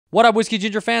What up, Whiskey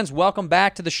Ginger fans? Welcome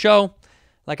back to the show.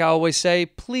 Like I always say,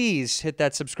 please hit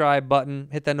that subscribe button,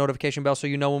 hit that notification bell so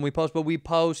you know when we post. But we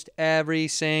post every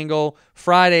single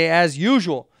Friday as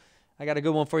usual. I got a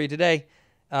good one for you today.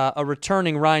 A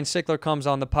returning Ryan Sickler comes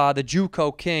on the pod, the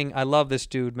JUCO King. I love this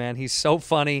dude, man. He's so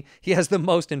funny. He has the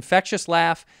most infectious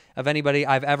laugh of anybody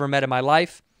I've ever met in my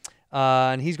life.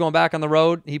 And he's going back on the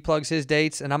road. He plugs his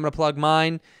dates, and I'm going to plug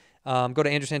mine. Go to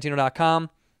andrewsantino.com.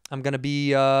 I'm going to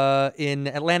be in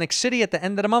Atlantic City at the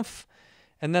end of the month.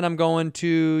 And then I'm going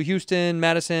to Houston,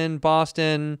 Madison,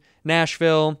 Boston,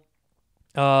 Nashville.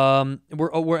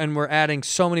 We're adding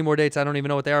so many more dates. I don't even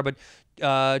know what they are, but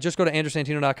just go to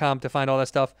andrewsantino.com to find all that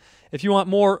stuff. If you want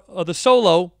more of the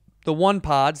solo, the one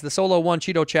pods, the solo one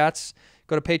Cheeto chats,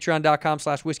 go to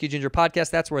patreon.com/whiskeygingerpodcast.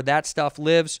 That's where that stuff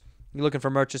lives. You're looking for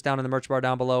merch, just down in the merch bar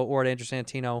down below or at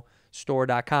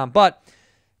andrewsantinostore.com. But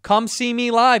come see me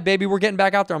live, baby. We're getting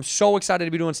back out there. I'm so excited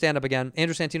to be doing stand-up again.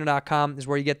 andrewsantino.com is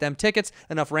where you get them tickets.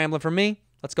 Enough rambling from me.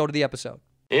 Let's go to the episode.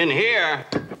 In here,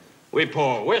 we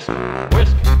pour whiskey,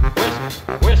 whiskey,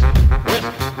 whiskey, whiskey, whiskey.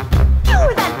 You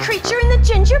were that creature in the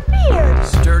ginger beard.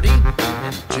 Sturdy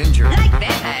and ginger. Like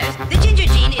vampires, the ginger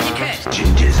gene is a curse.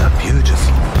 Gingers are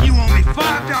beautiful. You owe me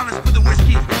 $5 for the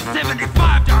whiskey and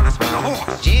 $75 for the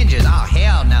horse. Gingers? Oh,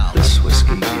 hell no. This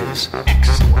whiskey is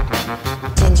excellent.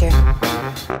 Ginger.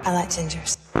 I like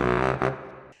gingers.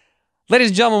 Ladies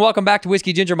and gentlemen, welcome back to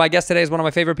Whiskey Ginger. My guest today is one of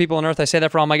my favorite people on earth. I say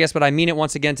that for all my guests, but I mean it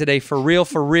once again today. For real,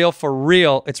 for real, for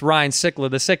real. It's Ryan Sickler,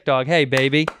 the sick dog. Hey,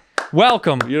 baby.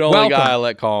 Welcome. You're the only guy I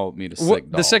let call me the sick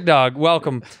dog. The sick dog.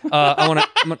 Welcome. I'm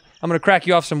gonna crack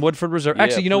you off some Woodford Reserve. Yeah,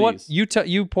 actually, you know please. what?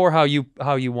 You pour how you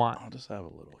want. I'll just have a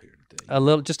little here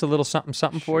today. Just a little something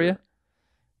for you.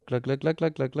 Glug glug glug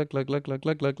glug glug glug glug glug glug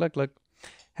glug glug glug glug.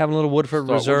 Having a little Woodford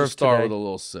Reserve We'll start today. with a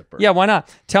little sipper. Yeah, why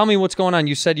not? Tell me what's going on.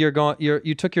 You said you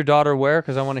took your daughter where?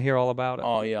 Because I want to hear all about it.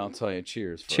 Oh yeah, I'll tell you.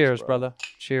 Cheers. First, Cheers, bro. brother.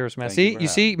 Cheers, man. Thank you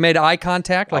for Made eye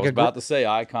contact. I Like was about to say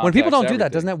eye contact. when people don't do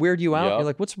that, doesn't that weird you out? Yep. You're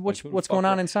like, what's Like, who the what's fuck going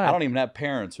on ra- inside? I don't even have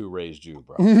parents who raised you,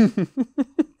 bro.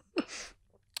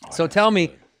 So tell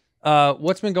me,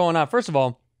 what's been going on? First of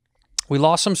all, we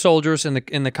lost some soldiers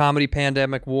in the comedy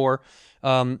pandemic war.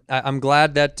 I'm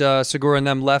glad that Segura and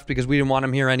them left because we didn't want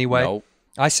them here anyway. Nope.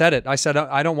 I said it. I said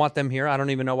I don't want them here. I don't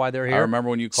even know why they're here. I remember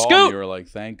when you called Scoot! me, you were like,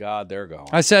 "Thank God they're gone."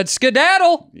 I said,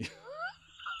 skedaddle.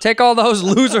 Take all those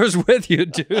losers with you,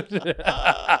 dude.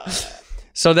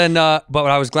 So then, but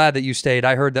I was glad that you stayed.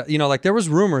 I heard that, like there was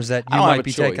rumors that I you don't have might a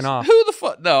be choice. taken off. Who the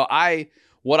fuck? No,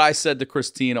 what I said to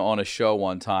Christina on a show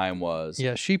one time was,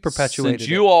 Yeah, she perpetuated since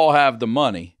you all have the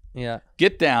money, Yeah.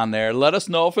 get down there. Let us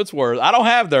know if it's worth. I don't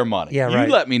have their money. Yeah, right.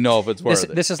 You let me know if it's worth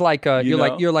it. This is like You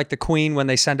know? you're like the queen when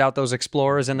they send out those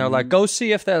explorers and they're like, go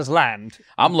see if there's land.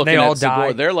 I'm looking They all at Segura.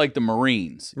 die. They're like the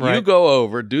Marines. Right. You go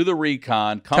over, do the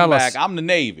recon, come Tell back. us. I'm the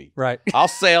Navy. Right. I'll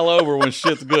sail over when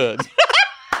shit's good.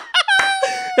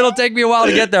 It'll take me a while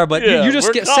to get there, but Yeah, you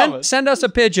just we're coming. send us a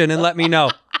pigeon and let me know.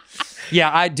 Yeah,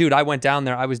 I went down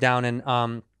there. I was down in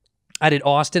I did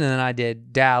Austin and then I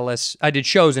did Dallas. I did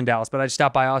shows in Dallas, but I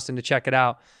stopped by Austin to check it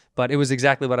out. But it was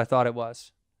exactly what I thought it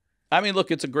was. I mean, look,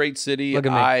 it's a great city. Look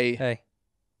at me. Hey,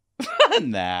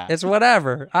 Nah. it's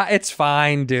whatever. It's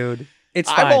fine, dude. It's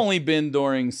fine. I've only been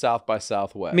during South by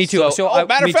Southwest. Me too.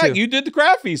 Matter Me of fact, too. you did the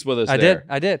craft feast with us. I there.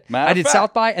 did. Matter I of did fact.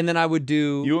 South by, and then I would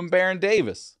do You and Baron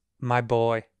Davis. my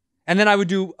boy, and then I would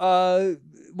do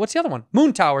what's the other one?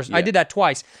 Moon Towers. I Yeah. did that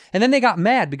twice, and then they got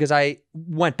mad because I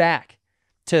went back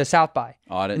to South by.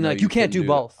 Oh, I didn't And know like, you can't couldn't do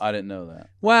both. that. I didn't know that.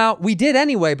 Well, we did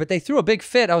anyway, but they threw a big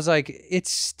fit. I was like,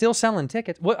 it's still selling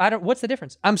tickets. What's the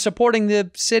difference? I'm supporting the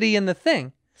city and the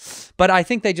thing. But I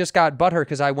think they just got butthurt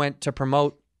because I went to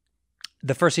promote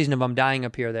the first season of I'm Dying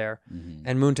Up Here there. Mm-hmm.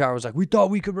 And Moon Tower was like, we thought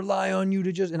we could rely on you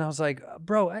to just... And I was like,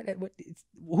 bro,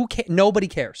 who cares? Nobody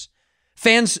cares.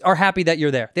 Fans are happy that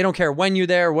you're there. They don't care when you're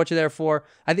there or what you're there for.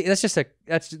 I think that's just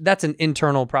that's an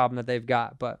internal problem that they've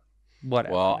got, but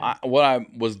whatever. Well, what I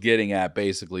was getting at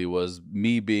basically was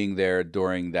me being there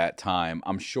during that time.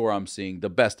 I'm sure I'm seeing the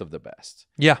best of the best.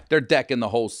 Yeah. They're decking the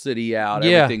whole city out.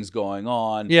 Yeah. Everything's going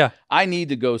on. Yeah. I need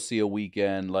to go see a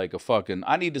weekend like a fucking.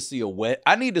 I need to see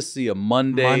a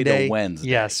Monday to Wednesday.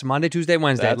 Yes, Monday, Tuesday,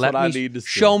 Wednesday. That's what I need to see.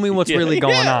 Show me what's really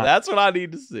going on. That's what I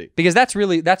need to see. Because that's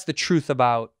the truth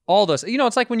about all those.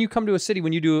 It's like when you come to a city,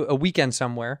 when you do a weekend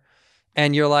somewhere,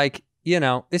 and you're like,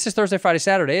 this is Thursday, Friday,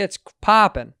 Saturday, it's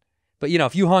popping. But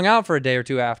if you hung out for a day or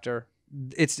two after,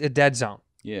 it's a dead zone.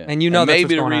 Yeah, and that's maybe what's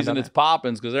the going on reason down it's there.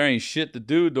 popping is because there ain't shit to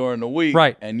do during the week,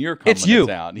 Right? And you're coming It's you.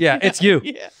 to town. Yeah, it's you.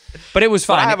 Yeah. But it was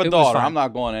But fine. I have a It was daughter. fine. I'm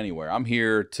not going anywhere. I'm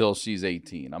here till she's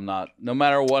 18. I'm not. No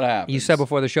matter what happens. You said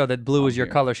before the show that blue is your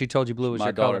here. color. She told you blue is My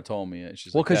your daughter color. told me it.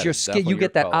 She's Well, like, because "That your is skin, definitely you get your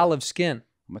that color." olive skin.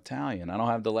 I'm Italian. I don't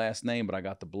have the last name, but I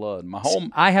got the blood. My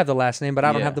home. I have the last name, but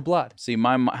I don't Yeah. have the blood. See,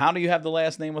 how do you have the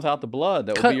last name without the blood?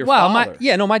 That would be your father.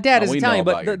 My dad Oh, is we know Italian,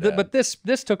 about your dad. but this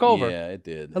took over. Yeah, it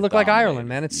did. It looked like dominated. Ireland,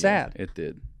 man. It's Yeah, sad. It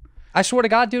did. I swear to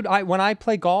God, dude. When I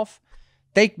play golf,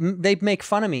 they make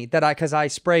fun of me because I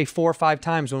spray 4 or 5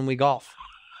 times when we golf.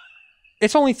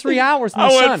 It's only 3 hours in the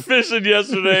sun. I went fishing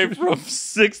yesterday from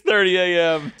 6:30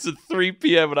 a.m. to 3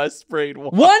 p.m. and I sprayed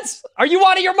once. Once? Are you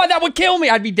out of your mind? That would kill me.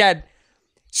 I'd be dead.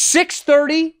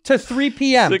 6:30 to 3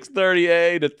 p.m. 6:30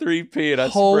 a to 3 p. and I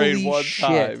Holy sprayed one shit.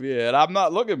 time. Yeah, and I'm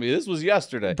not looking at me. This was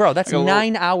yesterday. Bro, that's I go,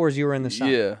 9 hours you were in the sun.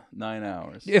 Yeah, 9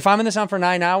 hours. If I'm in the sun for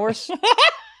 9 hours,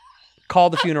 call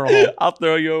the funeral home. I'll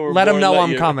throw you over. Let him know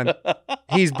I'm coming.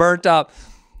 He's burnt up.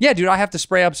 Yeah, dude, I have to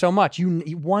spray up so much. You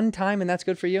one time and that's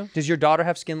good for you? Does your daughter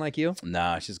have skin like you?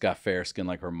 Nah, she's got fair skin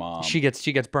like her mom. She gets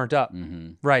burnt up.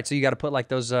 Mm-hmm. Right, so you got to put like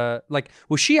those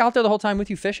was she out there the whole time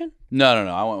with you fishing? No.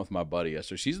 I went with my buddy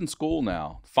yesterday. She's in school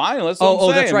now. Finally, that's Oh, what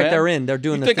I'm saying, that's right. man. They're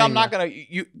doing You the think thing I'm not now.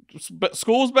 but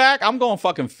school's back? I'm going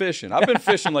fucking fishing. I've been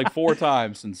fishing like 4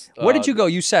 times since. Where did you go?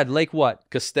 You said Lake what?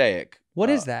 Castaic. What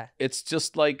is that? It's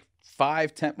just like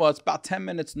 10. Well, it's about 10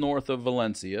 minutes north of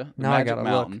Valencia. The Now I Magic gotta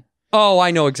Mountain. look. Oh,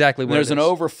 I know exactly where There's it an is.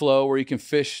 overflow where you can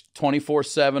fish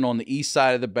 24/7 on the east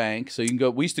side of the bank. So you can go.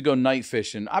 We used to go night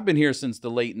fishing. I've been here since the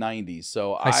late 90s,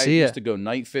 so I see used it. to go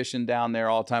night fishing down there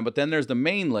all the time. But then there's the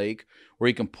main lake where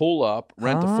you can pull up,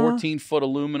 rent a 14-foot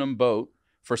aluminum boat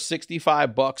for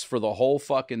 $65 for the whole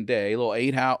fucking day. A little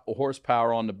 8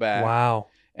 horsepower on the back. Wow.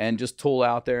 And just tool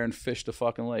out there and fish the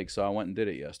fucking lake. So I went and did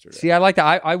it yesterday. See, I like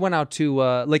that. I went out to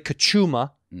Lake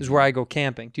Kachuma is where I go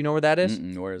camping. Do you know where that is?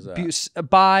 Where is that?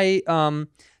 By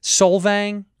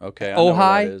Solvang, Okay, I know where that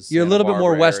Ojai. is. You're a Santa little bit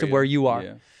more Barbara west of area. where you are.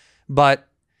 Yeah. But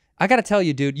I got to tell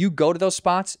you, dude, you go to those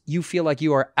spots, you feel like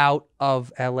you are out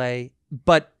of LA.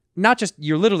 But not just,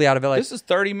 you're literally out of LA. This is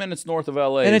 30 minutes north of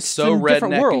LA. And It's it's so in a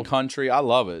different redneck world. and country. I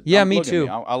love it. Yeah, me look at too.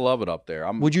 I love it up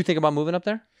there. Would you think about moving up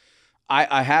there?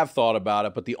 I have thought about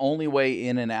it, but the only way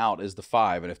in and out is the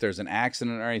 5. And if there's an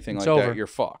accident or anything It's like over. that, you're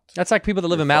fucked. That's like people that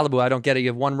live in Malibu. I don't get it. You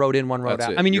have one road in, one road That's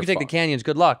out. it. I mean, you You're can take fucked. the canyons.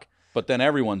 Good luck. But then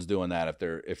everyone's doing that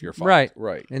if you're fucked. Right.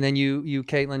 Right. And then you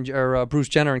Caitlyn or Bruce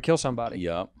Jenner and kill somebody.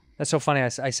 Yep. That's so funny. I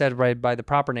said right by the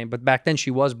proper name, but back then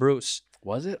she was Bruce.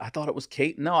 Was it? I thought it was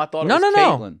Kate. No, I thought it No, was no,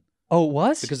 no. Caitlyn. Oh, it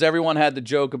was? Because everyone had the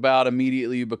joke about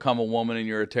immediately you become a woman and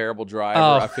you're a terrible driver.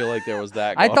 Oh. I feel like there was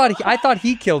that. I going thought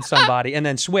he killed somebody and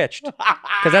then switched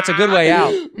because that's a good way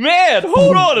out. Man,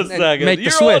 hold on a second. Make the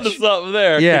You're switch. onto something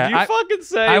there. Yeah, Could you fucking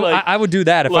say I would do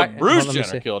that if look, I. Bruce hold on, let me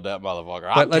Jenner see. killed that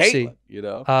motherfucker. But I'm let's Caitlyn, see. you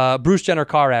know? Bruce Jenner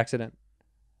car accident.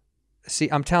 See,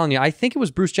 I'm telling you, I think it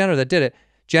was Bruce Jenner that did it.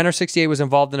 Jenner 68 was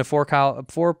involved in a four-car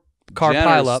Jenner's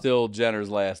pileup. still Jenner's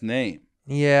last name.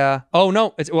 Yeah. Oh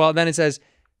no. Well, then it says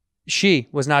she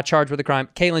was not charged with the crime.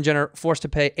 Caitlyn Jenner forced to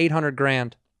pay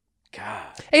 $800,000. God,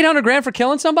 $800,000 for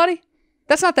killing somebody?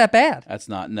 That's not that bad. that's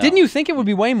not. No. Didn't you think it would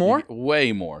be way more?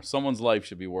 Way more. Someone's life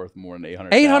should be worth more than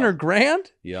 $800,000.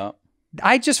 $800,000? Yeah.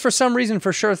 I just, for some reason,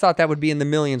 for sure thought that would be in the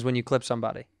millions when you clip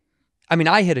somebody. I mean,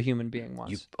 I hit a human being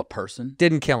once. A person?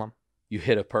 Didn't kill him. You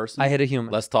hit a person? I hit a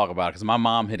human. Let's talk about it because my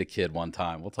mom hit a kid one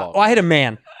time. We'll talk. Oh, I hit a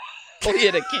man. We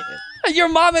hit a kid. Your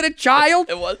mom hit a child?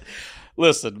 It was.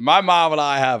 Listen, my mom and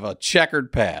I have a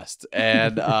checkered past,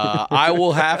 and I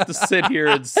will have to sit here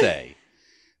and say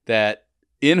that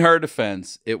in her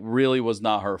defense, it really was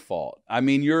not her fault. I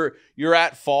mean, you're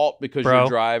at fault because Bro. you're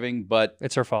driving, but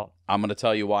It's her fault. I'm going to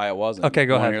tell you why it wasn't. Okay,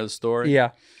 go You wanna ahead. Hear the story?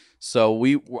 Yeah. So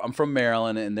I'm from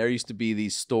Maryland, and there used to be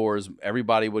these stores.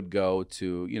 Everybody would go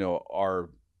to, our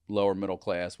lower middle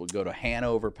class would go to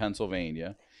Hanover,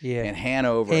 Pennsylvania. Yeah. And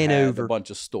Hanover had a bunch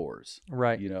of stores.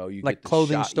 Right. You Like get to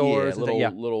clothing shop- stores and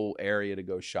little area to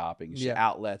go shopping. Yeah.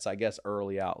 Outlets, I guess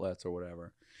early outlets or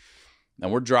whatever.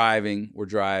 And we're driving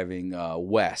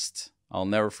west. I'll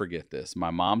never forget this. My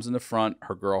mom's in the front,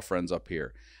 her girlfriend's up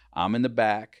here. I'm in the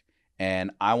back, and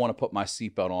I want to put my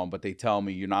seatbelt on, but they tell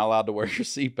me you're not allowed to wear your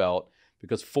seatbelt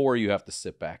because 4 of you have to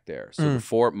sit back there. So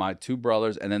before my 2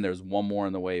 brothers, and then there's one more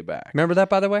on the way back. Remember that,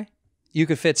 by the way? You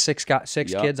could fit six kids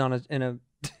in a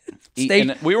station.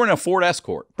 And we were in a Ford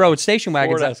Escort. Bro, it's station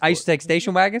wagons. Ford I used to take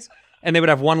station wagons, and they would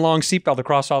have one long seatbelt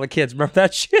across all the kids. Remember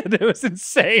that shit? It was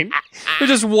insane. It was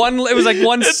just one. It was like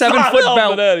one It's 7-foot not belt.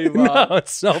 helping anybody. No,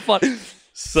 it's so funny.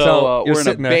 So you're we're in a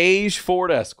sitting there. beige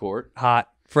Ford Escort, Hot,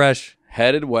 fresh.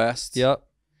 headed west. Yep.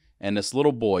 And this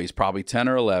little boy, he's probably 10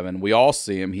 or 11. We all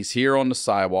see him. He's here on the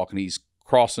sidewalk, and he's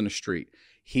crossing the street.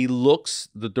 He looks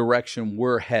the direction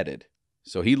we're headed.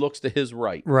 So he looks to his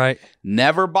right. Right.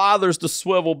 Never bothers to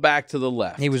swivel back to the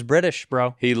left. He was British,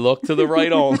 bro. He looked to the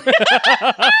right only.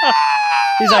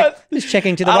 He's like, he's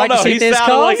checking to the I right don't to know. see He if there's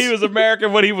sounded calls. like he was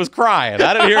American when he was crying.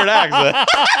 I didn't hear an accent.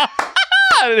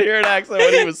 I didn't hear an accent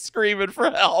when he was screaming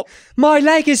for help. My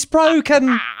leg is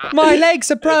broken. My legs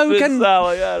are It didn't broken. sound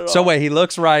like that at So all. wait, he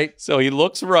looks right. So he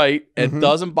looks right and Mm-hmm.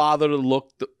 doesn't bother to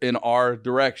look in our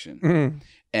direction. Mm-hmm.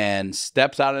 And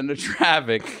steps out into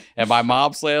traffic, and my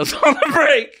mom slams on the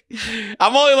brake.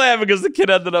 I'm only laughing because the kid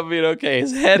ended up being okay.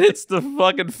 His head hits the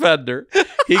fucking fender.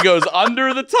 He goes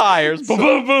under the tires. Boom,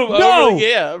 boom, boom. No,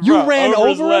 you bro, ran over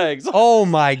his over him? legs. Oh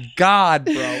my God,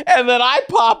 bro. And then I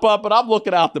pop up, and I'm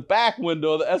looking out the back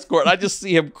window of the Escort, and I just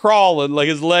see him crawling like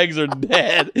his legs are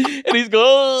dead. And he's going,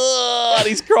 "Ugh," and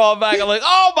he's crawling back. I'm like,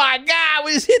 oh my God,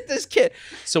 we just hit this kid.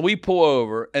 So we pull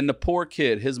over, and the poor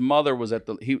kid, his mother was at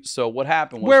so what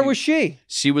happened? Where was she?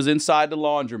 She was inside the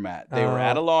laundromat. They were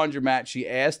at a laundromat. She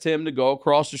asked him to go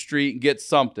across the street and get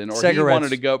something, or Cigarettes. he wanted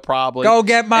to go probably Go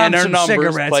get mom and her some numbers,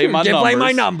 cigarettes. Play my numbers. Play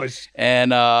my numbers.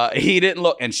 And he didn't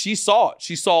look, and she saw it.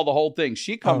 She saw the whole thing.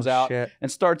 She comes out shit.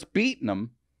 and starts beating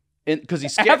him because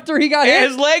he's scared. After he got And hit?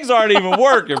 his legs aren't even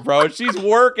working, bro. She's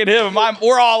working him, and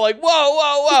we're all like, whoa,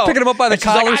 whoa, whoa, Picking him up by the And she's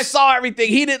like, collars. I saw everything.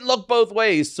 He didn't look both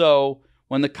ways, so.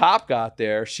 When the cop got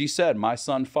there, she said, my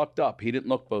son fucked up. He didn't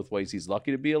look both ways. He's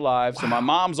lucky to be alive. So my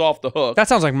mom's off the hook. That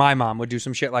sounds like my mom would do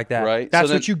some shit like that. Right. That's So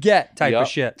then- what you get type Yep. of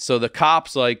shit. So the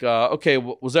cop's like, okay,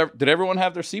 did everyone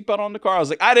have their seatbelt on the car? I was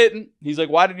like, I didn't. He's like,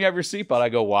 why didn't you have your seatbelt? I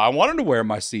go, well, I wanted to wear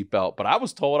my seatbelt, but I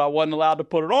was told I wasn't allowed to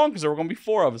put it on because there were going to be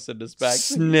 4 of us in this back.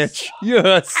 Snitch. You're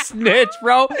a snitch,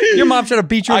 bro. Your mom should have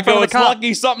beat you in I front go, of it's the cop.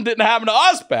 lucky something didn't happen to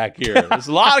us back here. There's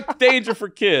a lot of danger for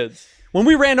kids. When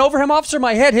we ran over him, officer,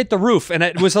 my head hit the roof, and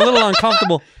it was a little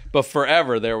uncomfortable. But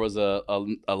forever there was a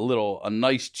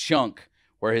nice chunk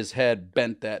where his head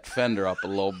bent that fender up a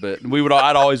little bit. And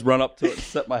I'd always run up to it and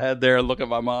set my head there and look at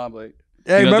my mom like,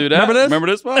 Hey, you gonna do that? remember this? Remember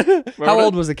this one? Remember How this?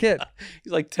 old was the kid?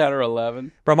 He's like 10 or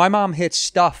 11. Bro, my mom hits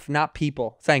stuff, not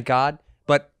people, thank God.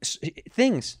 But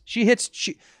things.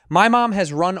 My mom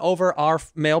has run over our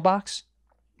mailbox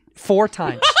 4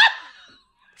 times.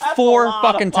 4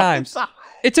 fucking times.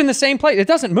 It's in the same place. It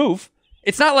doesn't move.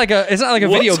 It's not like a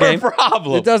video game. What's her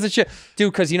problem? It does the shit.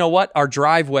 Dude, because you know what? Our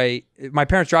driveway, my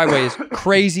parents' driveway is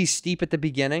crazy steep at the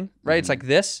beginning, right? It's like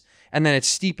this, and then it's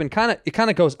steep and it kind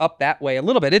of goes up that way a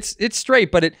little bit. It's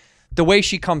straight, but the way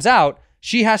she comes out,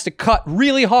 she has to cut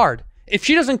really hard. If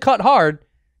she doesn't cut hard,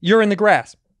 you're in the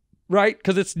grass, right?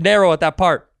 Because it's narrow at that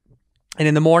part. And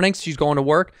in the mornings, she's going to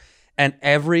work, and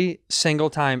every single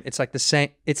time, it's like the same.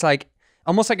 It's like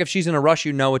almost like if she's in a rush,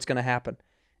 you know it's going to happen.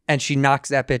 And she knocks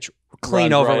that bitch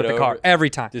clean Runs over right with the car over. every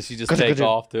time. Does she just take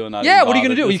off too? And not Yeah, even what are you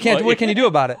gonna bother? do? You can't. What can you do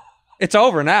about it? It's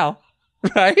over now,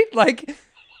 right? Like,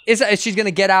 is she's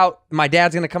gonna get out? My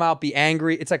dad's gonna come out, be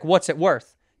angry. It's like, what's it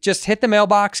worth? Just hit the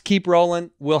mailbox, keep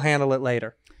rolling. We'll handle it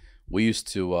later. We used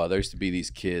to, there used to be these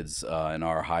kids in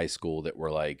our high school that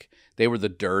were like, they were the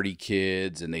dirty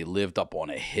kids and they lived up on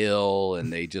a hill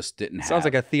and they just didn't have. Sounds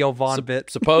like a Theo Vaughn bit.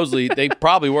 Supposedly, they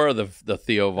probably were the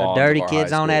Theo Vaughn. dirty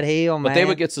kids on that hill, But they man.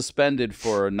 would get suspended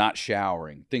for not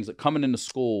showering. Things like coming into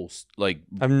school, like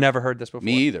I've never heard this before.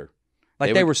 me either.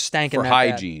 Like they would- were stanking for that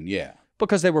bad. hygiene, yeah.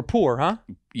 Because they were poor, huh?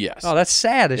 Yes. Oh, that's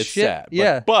sad as it's shit. sad.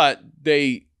 Yeah. But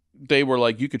they were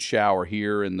like, you could shower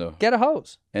here in the Get a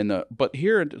hose. but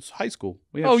here in high school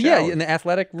we have Oh yeah, showers. in the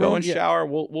athletic room. Go and yeah. shower.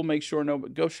 We'll make sure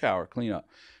go shower, clean up.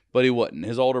 But he wouldn't.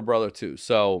 His older brother too.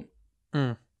 So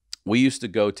we used to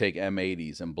go take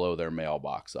M80s and blow their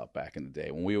mailbox up back in the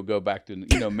day when we would go back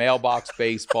to mailbox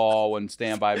baseball when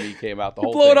Stand By Me came out. The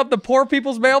whole Blowing thing. up the poor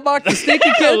people's mailbox, the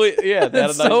stinky kids. Yeah, they had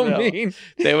That's a nice so mail. mean.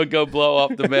 They would go blow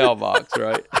up the mailbox,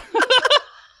 right?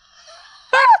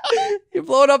 You're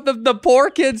blowing up the poor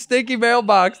kid's stinky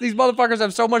mailbox. These motherfuckers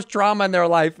have so much trauma in their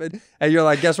life, and you're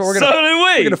like, guess what? We're So did we.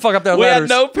 we're gonna fuck up their we letters.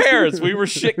 had no parents. We were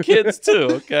shit kids too.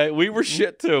 Okay, we were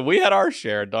shit too. We had our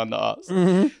share done to us.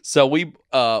 Mm-hmm. So we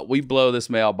blow this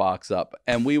mailbox up,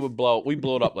 and we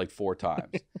blew it up like 4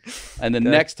 times. And the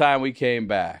next time we came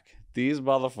back, these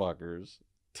motherfuckers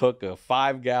took a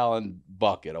 5-gallon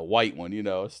bucket, a white one,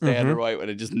 a standard white one,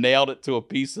 and just nailed it to a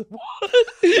piece of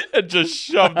wood and just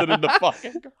shoved it in the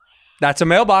fucking car. That's a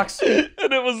mailbox. And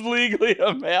it was legally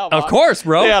a mailbox. Of course,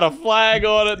 bro. They had a flag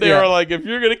on it. They Yeah. were like, if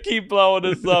you're going to keep blowing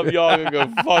this up, y'all going to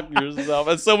go fuck yourself.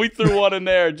 And so we threw one in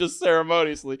there just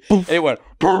ceremoniously. And it went,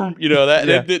 boom, that. And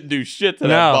Yeah. it didn't do shit to No,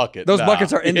 that bucket. those Nah.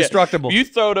 buckets are Yeah. indestructible. You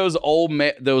throw those old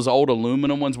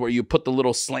aluminum ones where you put the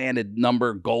little slanted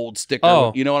number gold sticker.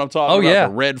 Oh. You know what I'm talking Oh, about? yeah.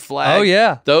 The red flag. Oh,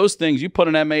 yeah. Those things, you put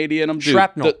an M80 in them, dude.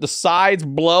 Shrapnel. The sides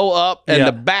blow up and Yeah.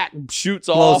 the back shoots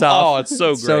Blows off. off. Oh, it's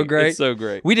so great. So great. It's so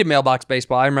great. We did mailbox mailbox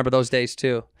baseball. I remember those days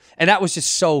too. And that was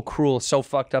just so cruel, so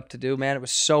fucked up to do, man. It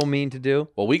was so mean to do.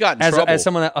 Well, we got in trouble. As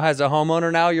someone that has a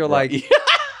homeowner now, you're like,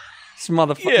 this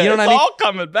motherfucker. Yeah, you know what I mean? It's all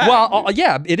coming back. Well,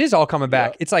 yeah, it is all coming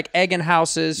back. Yeah. It's like egging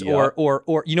houses or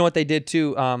you know what they did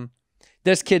too?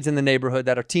 There's kids in the neighborhood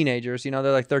that are teenagers, you know,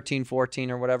 they're like 13,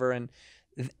 14 or whatever. And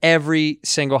every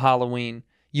single Halloween,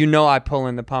 you know, I pull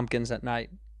in the pumpkins at night.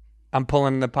 I'm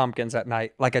pulling in the pumpkins at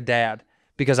night like a dad.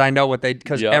 Because I know what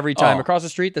because every time across the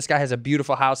street, this guy has a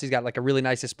beautiful house. He's got like a really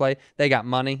nice display. They got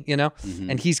money, you know,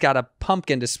 and he's got a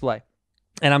pumpkin display.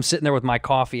 And I'm sitting there with my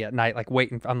coffee at night, like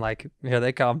waiting. I'm like, here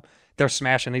they come. They're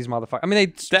smashing these motherfuckers. I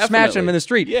mean, they smash them in the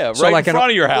street. Yeah, so right like in front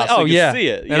of your house. Oh, you yeah. can see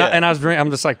it. And, and I was drinking. I'm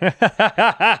just like,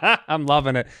 I'm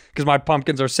loving it because my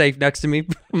pumpkins are safe next to me.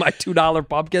 My $2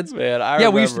 pumpkins. Man, I yeah,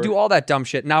 remember. we used to do all that dumb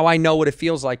shit. Now I know what it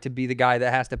feels like to be the guy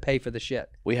that has to pay for the shit.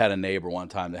 We had a neighbor one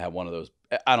time that had one of those.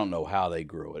 I don't know how they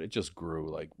grew it. It just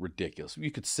grew like ridiculous.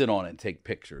 You could sit on it and take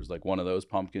pictures, like one of those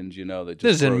pumpkins, you know, that just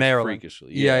this is in grows Maryland.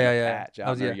 freakishly. Yeah. Patch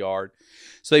out in their yard.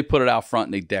 So they put it out front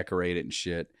and they decorate it and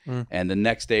shit. And the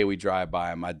next day we drive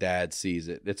by and my dad sees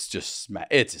it. It's just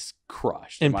it's just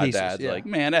crushed. In And my pieces, dad's yeah. like,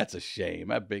 man, that's a shame.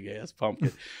 That big ass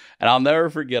pumpkin. And I'll never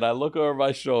forget. I look over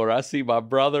my shoulder. I see my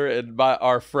brother and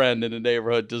our friend in the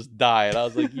neighborhood just dying. I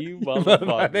was like, you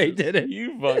motherfuckers. They did it.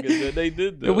 You fucking did. They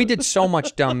did that. But we did so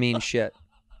much dumb, mean shit.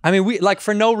 I mean, we like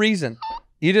for no reason.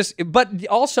 But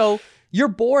also you're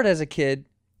bored as a kid,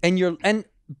 and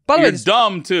by the way, you're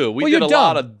dumb too. We well, did you're a dumb.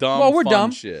 lot of dumb, well, we're fun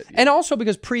dumb. shit. And also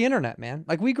because pre-internet, man.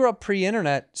 Like we grew up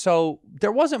pre-internet, so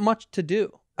there wasn't much to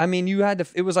do. I mean, you had to.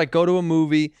 It was like go to a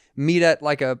movie, meet at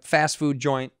like a fast food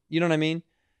joint. You know what I mean?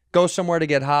 Go somewhere to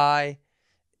get high.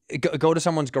 Go to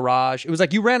someone's garage. It was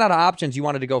like you ran out of options. You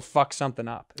wanted to go fuck something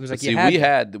up. It was like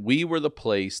we were the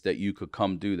place that you could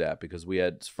come do that because we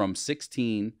had from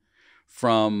 16,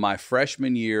 from my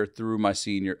freshman year through my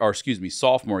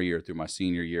sophomore year through my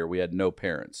senior year, we had no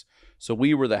parents. So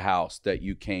we were the house that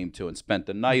you came to and spent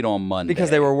the night on Monday. Because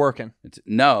they were working.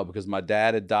 No, because my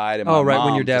dad had died and my right, mom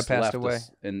when your dad just passed left away. us,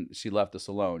 and she left us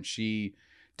alone. She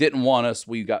didn't want us.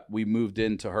 We moved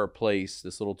into her place,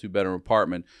 this little 2-bedroom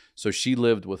apartment. So she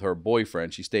lived with her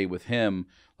boyfriend. She stayed with him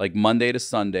like Monday to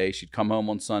Sunday. She'd come home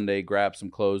on Sunday, grab some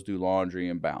clothes, do laundry,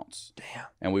 and bounce. Damn.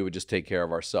 And we would just take care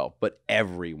of ourselves. But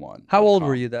everyone. How old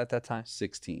were you at that time?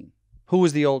 16. Who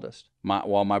was the oldest?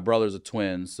 My brother's a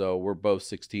twin, so we're both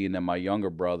 16. And my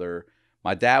younger brother,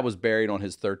 my dad was buried on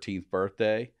his 13th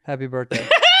birthday. Happy birthday.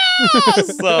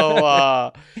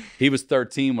 So he was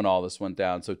 13 when all this went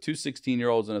down. So 2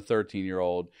 16-year-olds and a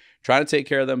 13-year-old trying to take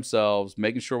care of themselves,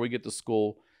 making sure we get to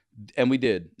school. And we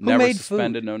did. Who Never made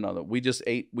suspended, food? no nothing. We just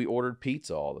ate. We ordered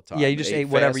pizza all the time. Yeah, you just ate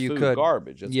whatever fast you food, could.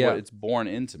 Garbage. That's Yeah. what it's born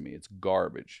into me. It's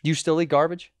garbage. You still eat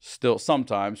garbage? Still,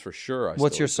 sometimes for sure.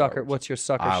 What's still your eat sucker? garbage. What's your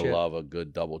sucker I shit? love a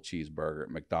good double cheeseburger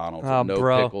at McDonald's Oh, with no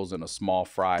bro. pickles and a small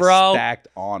fry Bro. stacked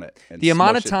on it. And The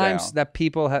amount of smush it times down. that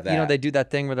people have, you know, That. they do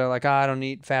that thing where they're like, I don't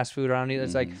eat fast food. Or I don't eat.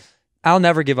 It's like, I'll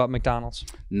never give up McDonald's.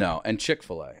 No, and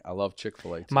Chick-fil-A. I love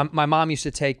Chick-fil-A too. My mom used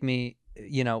to take me,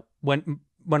 you know,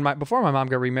 before my mom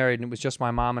got remarried and it was just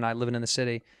my mom and I living in the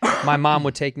city, my mom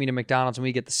would take me to McDonald's and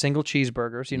we get the single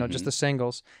cheeseburgers, you know, just the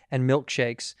singles and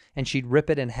milkshakes, and she'd rip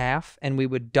it in half and we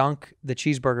would dunk the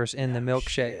cheeseburgers in the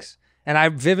milkshakes. And I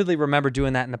vividly remember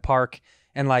doing that in the park.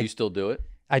 And like, You still do it?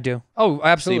 I do. Oh,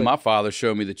 absolutely. See, my father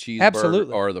showed me the cheeseburger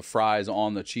Absolutely. or the fries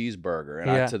on the cheeseburger, and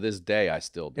Yeah. to this day I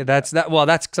still do. That's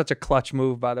such a clutch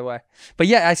move, by the way. But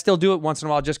yeah, I still do it once in a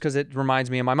while just because it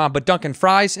reminds me of my mom. But dunking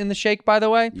fries in the shake, by the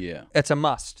way, Yeah. it's a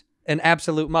must, an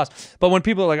absolute must. But when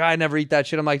people are like, I never eat that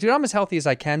shit, I'm like, dude, I'm as healthy as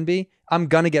I can be. I'm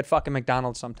gonna get fucking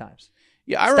McDonald's sometimes.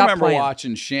 Yeah, I Stop remember playing.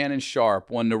 watching Shannon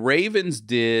Sharp when the Ravens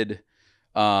did.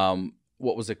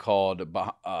 What was it called?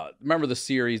 Remember the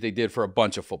series they did for a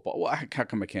bunch of football? Well, how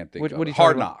come I can't think What of are it? you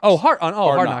Hard talking Knocks. about? Oh,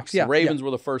 Hard Knocks. Yeah, The Ravens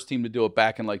were the first team to do it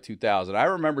back in like 2000. I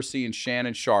remember seeing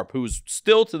Shannon Sharp, who's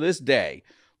still to this day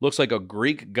looks like a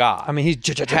Greek god. I mean, he's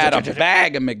had a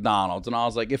bag of McDonald's, and I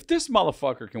was like, if this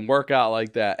motherfucker can work out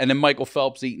like that, and then Michael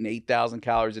Phelps eating 8,000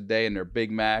 calories a day and their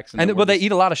Big Macs, and well, they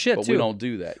eat a lot of shit but too. we don't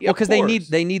do that. Yeah, Well, because of they course.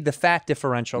 need the fat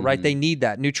differential, right? They need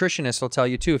that. Nutritionists will tell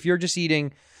you too. If you're just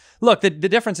eating, look, the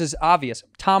difference is obvious.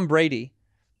 Tom Brady,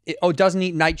 doesn't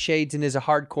eat nightshades and is a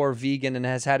hardcore vegan and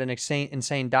has had an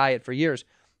insane diet for years.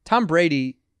 Tom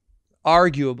Brady,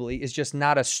 arguably, is just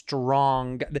not a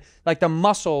strong, like the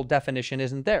muscle definition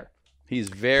isn't there. He's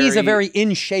a very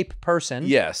in shape person.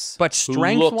 yes, but who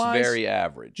strength-wise, looks very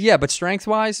average. Yeah, but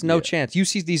strength-wise, no chance. You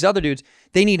see these other dudes,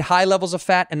 they need high levels of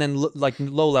fat and then like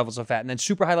low levels of fat and then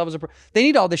super high levels of... They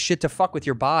need all this shit to fuck with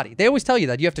your body. They always tell you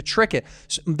that. You have to trick it.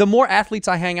 So the more athletes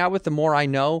I hang out with, the more I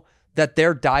know that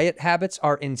their diet habits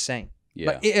are insane.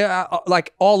 Yeah.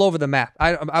 Like all over the map.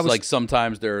 I was like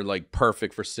sometimes they're like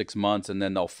perfect for 6 months and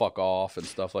then they'll fuck off and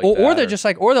stuff like that. Or they're just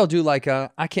like, or they'll do like I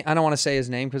don't want to say his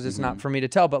name because it's not for me to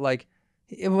tell, but like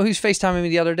he was FaceTiming me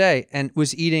the other day and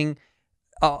was eating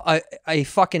a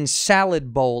fucking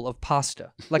salad bowl of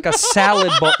pasta, like a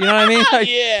salad bowl. You know what I mean?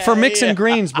 Like, for mixing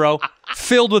greens, bro,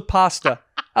 filled with pasta.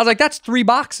 I was like, that's 3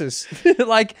 boxes.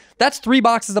 Like, that's 3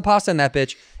 boxes of pasta in that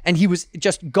bitch. And he was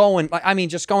just going,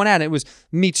 just going at it. It was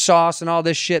meat sauce and all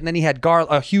this shit. And then he had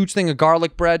a huge thing of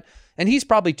garlic bread. And he's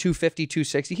probably 250,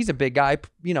 260. He's a big guy.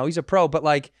 You know, he's a pro. But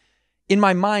like, in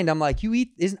my mind, I'm like,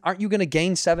 aren't you going to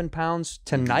gain 7 pounds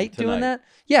tonight doing that?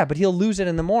 Yeah, but he'll lose it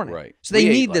in the morning. Right. So they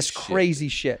need this crazy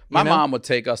shit. My mom would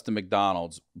take us to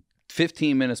McDonald's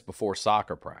 15 minutes before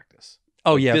soccer practice.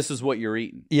 Oh, like, yeah. This is what you're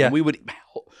eating. Yeah. And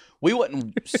we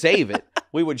wouldn't save it.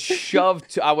 We would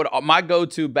my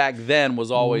go-to back then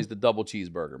was always the double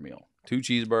cheeseburger meal. 2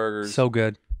 cheeseburgers. So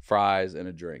good. Fries and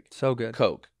a drink. So good.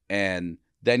 Coke. And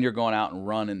then you're going out and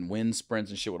running wind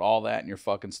sprints and shit with all that in your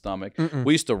fucking stomach.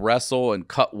 We used to wrestle and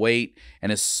cut weight.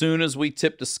 And as soon as we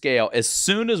tipped the scale, as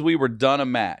soon as we were done a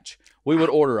match, we would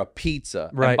order a pizza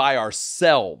and by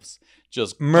ourselves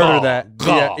just murder that.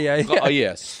 Oh,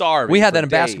 yeah, starving. We had that in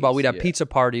days. basketball. We'd have pizza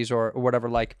parties or whatever,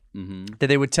 like that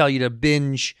they would tell you to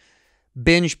binge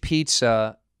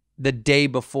pizza the day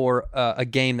before a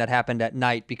game that happened at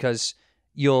night because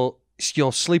you'll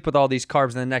sleep with all these carbs,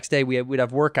 and the next day we'd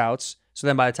have workouts. So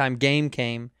then by the time game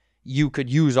came, you could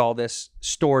use all this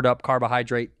stored up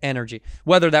carbohydrate energy.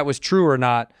 Whether that was true or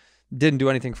not, didn't do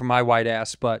anything for my white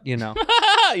ass, but you know.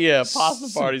 Yeah, pasta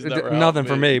parties never nothing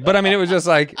for me. But I mean, it was just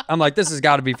like, I'm like, this has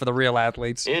got to be for the real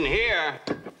athletes. In here,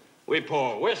 we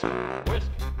pour whiskey.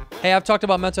 Hey, I've talked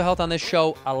about mental health on this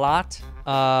show a lot.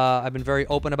 I've been very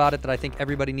open about it that I think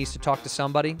everybody needs to talk to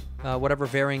somebody, whatever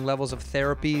varying levels of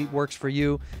therapy works for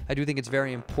you. I do think it's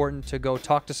very important to go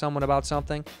talk to someone about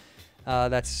something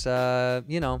that's,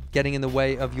 getting in the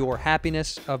way of your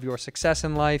happiness, of your success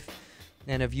in life,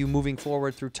 and of you moving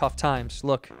forward through tough times.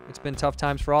 Look, it's been tough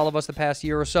times for all of us the past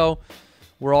year or so.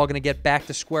 We're all going to get back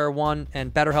to square one,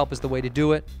 and BetterHelp is the way to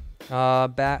do it.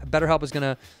 BetterHelp is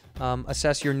going to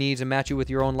assess your needs and match you with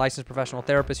your own licensed professional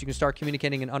therapist. You can start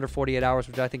communicating in under 48 hours,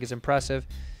 which I think is impressive.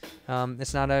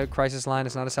 It's not a crisis line.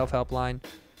 It's not a self-help line.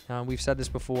 We've said this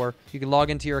before. You can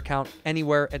log into your account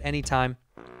anywhere at any time.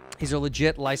 These are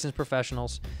legit licensed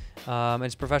professionals. And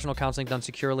it's professional counseling done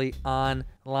securely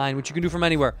online, which you can do from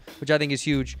anywhere, which I think is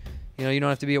huge. You know, you don't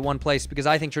have to be at one place because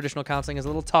I think traditional counseling is a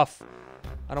little tough.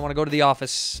 I don't want to go to the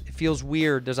office. It feels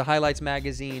weird. There's a highlights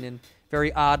magazine and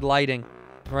very odd lighting,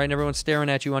 right? And everyone's staring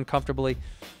at you uncomfortably.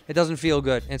 It doesn't feel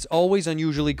good. And it's always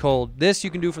unusually cold. This you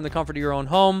can do from the comfort of your own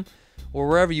home or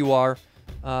wherever you are,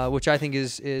 which I think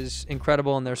is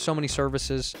incredible. And there's so many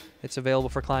services. It's available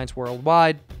for clients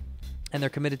worldwide. And they're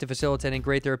committed to facilitating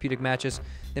great therapeutic matches.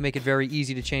 They make it very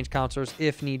easy to change counselors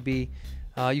if need be.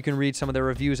 You can read some of their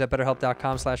reviews at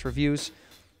betterhelp.com/reviews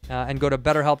and go to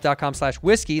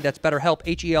betterhelp.com/whiskey. That's BetterHelp,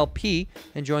 H-E-L-P,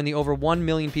 and join the over 1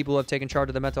 million people who have taken charge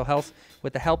of their mental health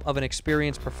with the help of an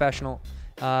experienced professional.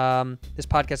 This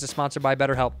podcast is sponsored by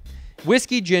BetterHelp.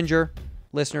 Whiskey Ginger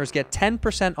listeners get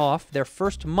 10% off their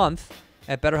first month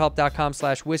at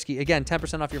betterhelp.com/whiskey. Again,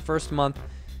 10% off your first month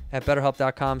at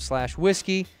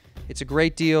betterhelp.com/whiskey. It's a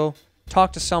great deal.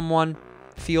 Talk to someone.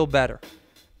 Feel better.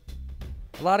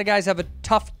 A lot of guys have a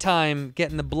tough time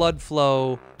getting the blood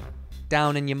flow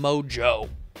down in your mojo. A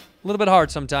little bit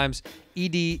hard sometimes.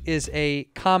 ED is a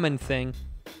common thing.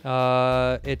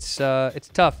 It's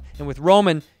tough. And with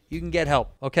Roman, you can get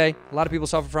help, okay? A lot of people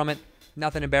suffer from it.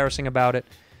 Nothing embarrassing about it.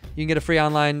 You can get a free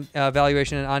online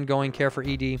evaluation and ongoing care for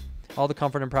ED. All the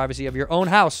comfort and privacy of your own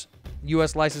house.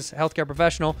 U.S. licensed healthcare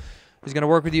professional who's going to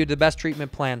work with you to the best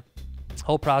treatment plan. The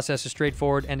whole process is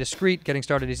straightforward and discreet. Getting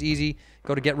started is easy.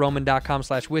 Go to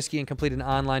getroman.com/whiskey and complete an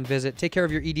online visit. Take care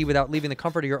of your ED without leaving the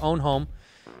comfort of your own home.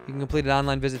 You can complete an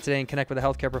online visit today and connect with a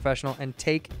healthcare professional and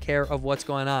take care of what's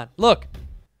going on. Look,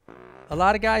 a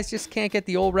lot of guys just can't get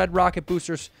the old red rocket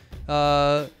boosters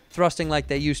thrusting like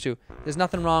they used to. There's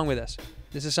nothing wrong with this.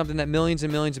 This is something that millions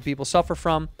and millions of people suffer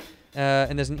from,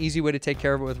 and there's an easy way to take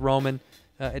care of it with Roman.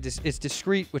 It's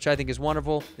discreet, which I think is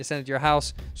wonderful. They send it to your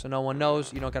house so no one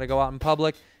knows. You don't got to go out in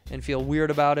public and feel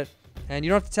weird about it. And you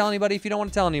don't have to tell anybody if you don't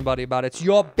want to tell anybody about it. It's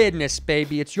your business,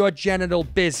 baby. It's your genital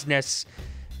business.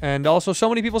 And also, so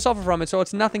many people suffer from it, so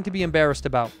it's nothing to be embarrassed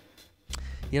about.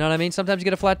 You know what I mean? Sometimes you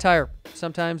get a flat tire.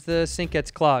 Sometimes the sink gets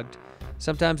clogged.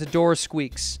 Sometimes the door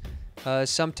squeaks.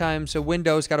 Sometimes a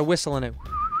window's got a whistle in it.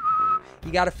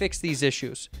 You got to fix these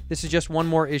issues. This is just one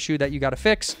more issue that you got to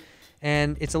fix.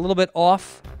 And it's a little bit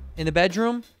off in the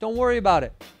bedroom. Don't worry about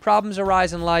it. Problems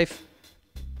arise in life.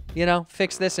 You know,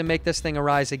 fix this and make this thing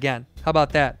arise again. How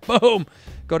about that? Boom.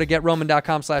 Go to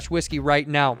GetRoman.com/whiskey right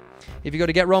now. If you go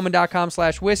to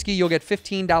GetRoman.com/whiskey, you'll get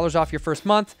 $15 off your first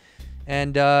month.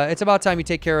 And it's about time you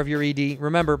take care of your ED.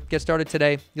 Remember, get started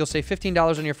today. You'll save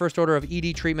 $15 on your first order of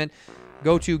ED treatment.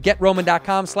 Go to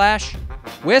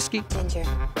GetRoman.com/whiskey. Ginger.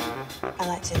 I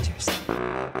like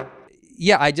gingers.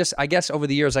 Yeah, I guess over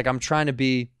the years, like, I'm trying to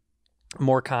be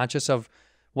more conscious of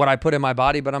what I put in my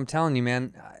body, but I'm telling you,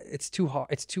 man, it's too hard.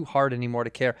 It's too hard anymore to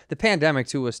care. The pandemic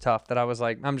too was tough. That I was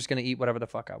like, I'm just gonna eat whatever the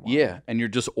fuck I want. Yeah, and you're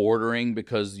just ordering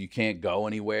because you can't go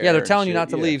anywhere. Yeah, they're and telling you shit. not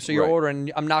to Yeah, leave, so you're right.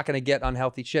 ordering. I'm not gonna get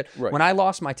unhealthy shit. Right. When I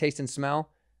lost my taste and smell,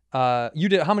 you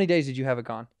did. How many days did you have it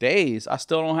gone? Days, I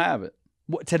still don't have it.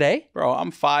 What, today? Bro,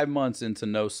 I'm 5 months into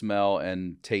no smell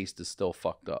and taste is still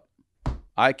fucked up.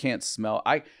 I can't smell.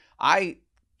 I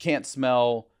can't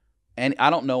smell, and I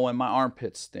don't know when my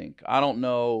armpits stink. I don't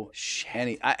know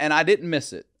any. And I didn't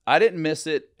miss it. I didn't miss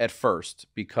it at first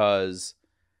because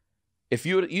if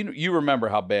you remember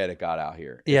how bad it got out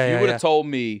here. Yeah, if you would have told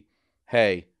me,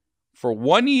 hey, for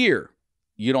 1 year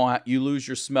you lose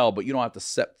your smell, but you don't have to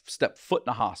step foot in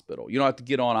the hospital. You don't have to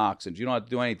get on oxygen. You don't have to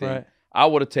do anything. Right. I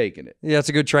would have taken it. Yeah, it's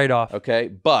a good trade-off. Okay,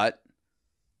 but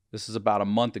this is about a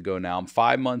month ago now. I'm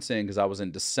 5 months in because I was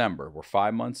in December. We're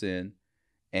 5 months in,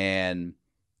 and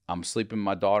I'm sleeping.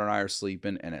 My daughter and I are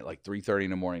sleeping, and at like 3:30 in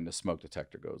the morning, the smoke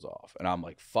detector goes off, and I'm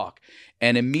like, "Fuck!"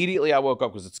 And immediately I woke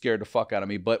up because it scared the fuck out of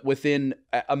me. But within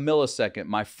a millisecond,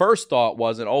 my first thought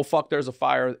wasn't, "Oh fuck, there's a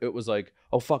fire." It was like,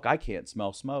 "Oh fuck, I can't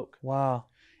smell smoke." Wow.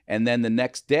 And then the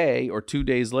next day or 2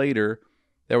 days later,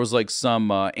 there was like some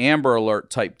Amber Alert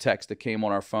type text that came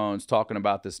on our phones talking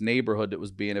about this neighborhood that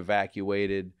was being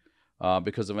evacuated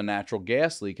because of a natural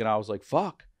gas leak. And I was like,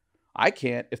 fuck, I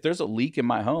can't. If there's a leak in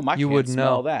my home, I can't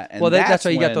smell that. And well, that's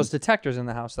why you got when- those detectors in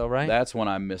the house, though, right? That's when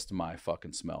I missed my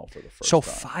fucking smell for the first So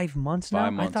time. 5 months now?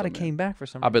 5 months I thought I'm it came in. back for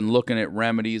some I've reason. been looking at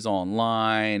remedies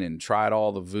online and tried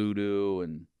all the voodoo.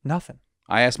 And Nothing.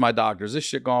 I asked my doctor, is this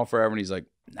shit gone forever? And he's like,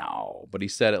 no. But he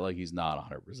said it like he's not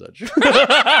 100% sure.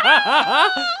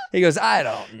 He goes, I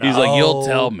don't know. He's like, you'll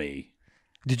tell me.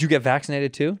 Did you get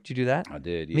vaccinated too? Did you do that? I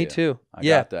did, yeah. Me too. I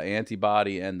Yeah. got the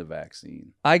antibody and the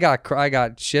vaccine. I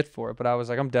got shit for it, but I was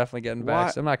like, I'm definitely getting What?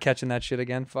 vaccinated. I'm not catching that shit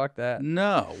again. Fuck that.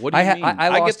 No. What do you mean? I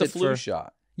I lost get the it flu for-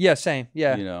 shot. Yeah, same.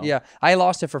 Yeah, You know? yeah. I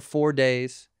lost it for 4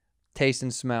 days, taste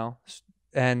and smell,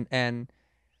 and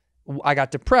I got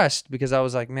depressed because I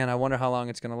was like, man, I wonder how long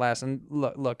it's gonna last. And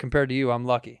look, compared to you, I'm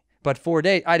lucky. But 4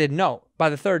 days, I didn't know. By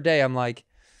the third day, I'm like,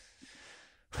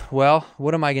 well,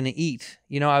 what am I gonna eat?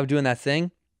 You know, I was doing that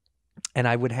thing, and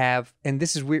I would have, and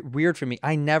this is weird for me.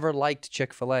 I never liked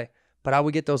Chick-fil-A, but I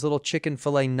would get those little chicken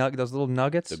fillet those little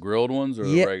nuggets. The grilled ones or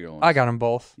Yeah, the regular ones? I got them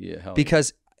both. Yeah, hell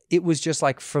Because it was just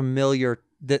like familiar,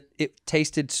 that it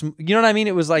tasted, you know what I mean?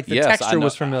 It was like the Yes, I texture know.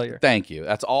 was familiar. Thank you.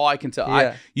 That's all I can tell.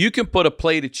 Yeah. You can put a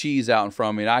plate of cheese out in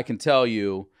front of me, and I can tell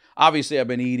you, obviously I've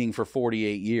been eating for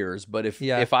 48 years, but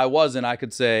if I wasn't, I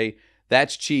could say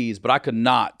that's cheese, but I could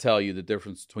not tell you the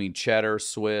difference between cheddar,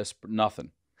 Swiss,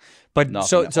 nothing. But Nothing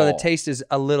so at the all. taste is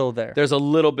a little there. There's a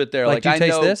little bit there. Like, do you I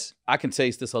taste know this? I can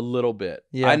taste this a little bit.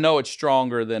 Yeah. I know it's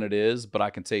stronger than it is, but I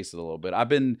can taste it a little bit. I've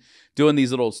been doing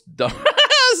these little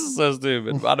this is so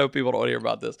stupid. I know people don't want to hear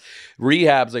about this.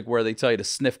 Rehabs, like where they tell you to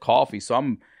sniff coffee. So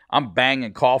I'm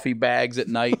banging coffee bags at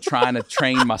night trying to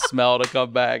train my smell to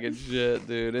come back and shit,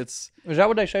 dude. Is that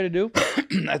what they say to do?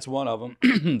 That's one of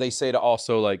them. They say to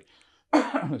also like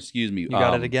excuse me. You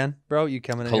got it again, bro? You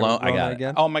coming in Cologne. here I got it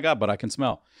again? Oh my god, but I can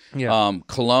smell. Yeah.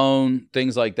 Cologne,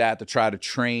 things like that to try to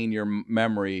train your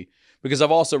memory. Because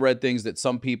I've also read things that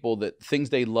some people things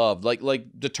they love, like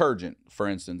detergent, for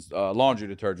instance, laundry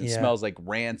detergent smells like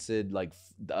rancid, like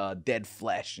dead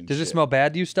flesh. And Does it shit. smell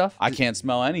bad to you, stuff? I can't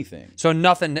smell anything. So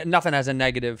nothing has a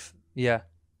negative. Yeah.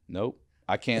 Nope.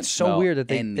 I can't. It's so smell weird that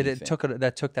anything. it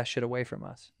took that shit away from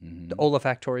us. Mhm. The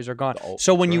olfactories are gone. The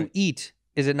So when that's you right. eat,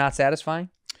 is it not satisfying?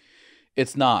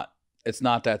 It's not. It's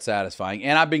not that satisfying.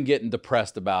 And I've been getting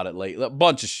depressed about it lately. A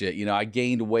bunch of shit. You know, I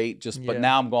gained weight but Yeah.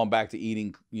 now I'm going back to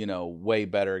eating, way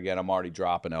better again. I'm already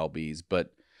dropping LBs.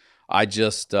 But I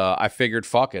just, I figured,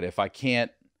 fuck it. If I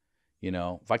can't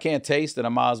taste it, I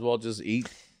might as well just eat.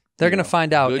 They're gonna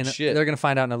find out. good shit. They're gonna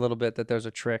find out in a little bit that there's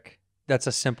a trick. That's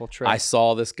a simple trick. I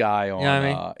saw this guy on, You know what I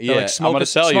mean? They're yeah, like, I'm smoke going a,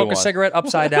 to tell you smoke a one. cigarette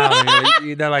upside down.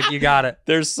 And they're like, you got it.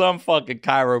 There's some fucking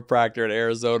chiropractor in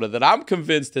Arizona that I'm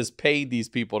convinced has paid these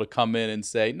people to come in and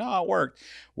say, no, it worked.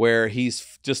 Where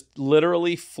he's just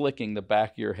literally flicking the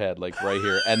back of your head, like right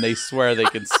here, and they swear they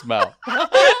can smell.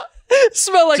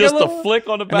 Smell like Just a little... a flick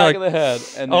on the they're back like, of the head.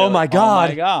 And "Oh they're my like, God." Oh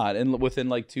my God. And within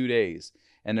like 2 days.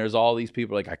 And there's all these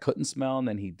people like, I couldn't smell, and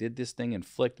then he did this thing and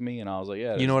flicked me, and I was like,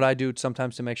 yeah. You know what I do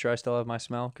sometimes to make sure I still have my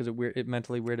smell? Because it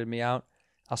mentally weirded me out.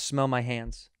 I'll smell my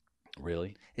hands.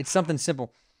 Really? It's something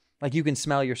simple. Like you can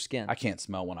smell your skin. I can't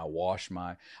smell when I wash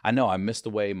my. I know I miss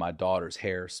the way my daughter's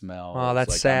hair smells. Oh,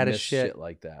 that's like, sad I as miss shit.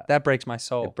 like that. That breaks my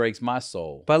soul. It breaks my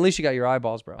soul. But at least you got your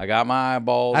eyeballs, bro. I got my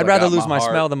eyeballs. I'd I rather got lose my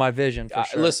heart. smell than my vision, for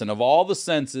sure. Listen, of all the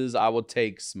senses, I would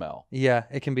take smell. Yeah,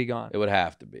 it can be gone. It would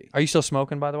have to be. Are you still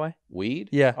smoking, by the way? Weed?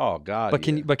 Yeah. Oh God. But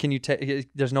can you take?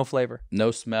 There's no flavor.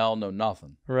 No smell, no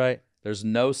nothing. Right. There's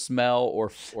no smell or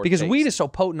because taste. weed is so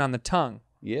potent on the tongue.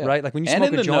 Yeah. Right. Like when you and smoke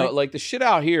in a the joint, like the shit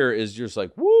out here is just like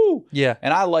woo. Yeah.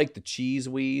 And I like the cheese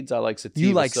weeds. I like sativa.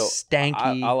 You like so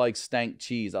stanky. I like stank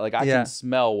cheese. I can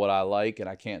smell what I like, and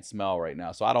I can't smell right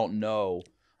now. So I don't know.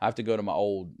 I have to go to my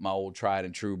old tried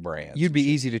and true brands. You'd be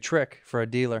easy to trick for a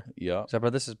dealer. Yeah. So, bro,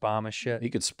 this is bomb as shit.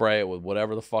 He could spray it with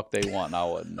whatever the fuck they want, and I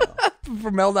wouldn't know.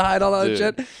 Formaldehyde, all that Dude.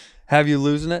 shit. Have you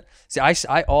losing it? See,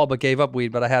 I all but gave up weed,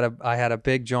 but I had a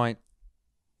big joint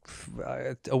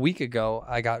a week ago.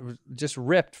 I got just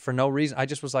ripped for no reason. I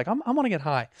just was like, I want to get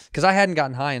high because I hadn't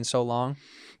gotten high in so long.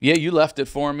 Yeah, you left it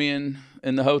for me in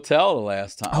the hotel the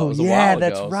last time. Oh, it was a yeah, while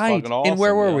that's ago. It was right. fucking awesome, And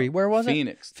where were yeah. we? Where was it?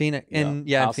 Phoenix. Phoenix. Yeah. In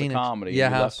House Phoenix. of Comedy. Yeah,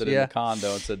 you house. left it in the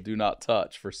condo and said, "Do not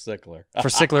touch" for Sickler. For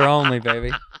Sickler only,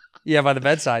 baby. Yeah, by the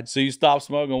bedside. So you stopped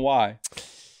smoking? Why?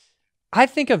 I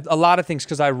think of a lot of things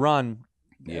because I run.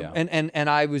 Yeah. And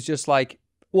I was just like,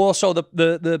 well, so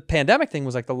the pandemic thing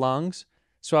was like the lungs.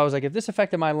 So I was like, if this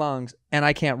affected my lungs and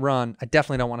I can't run, I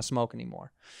definitely don't want to smoke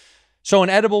anymore. So an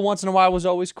edible once in a while was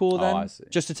always cool then. Oh, I see.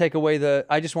 Just to take away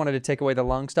I just wanted to take away the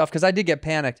lung stuff because I did get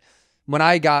panicked. When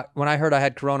I heard I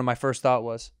had corona, my first thought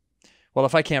was, well,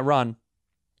 if I can't run,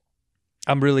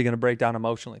 I'm really going to break down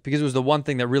emotionally because it was the one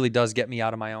thing that really does get me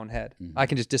out of my own head. Mm-hmm. I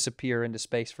can just disappear into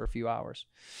space for a few hours.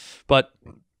 But,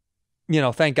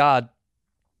 thank God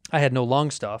I had no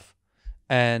lung stuff.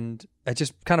 And it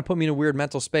just kind of put me in a weird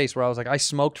mental space where I was like, I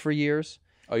smoked for years.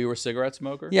 Oh, you were a cigarette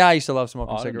smoker? Yeah, I used to love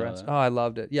smoking Oh, I didn't know cigarettes. that. Oh, I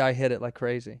loved it. Yeah, I hit it like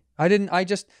crazy. I did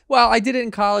it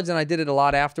in college and I did it a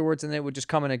lot afterwards and it would just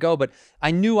come and go. But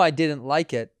I knew I didn't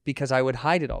like it because I would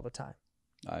hide it all the time.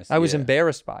 I was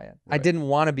embarrassed by it. I Right. didn't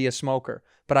want to be a smoker,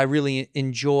 but I really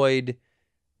enjoyed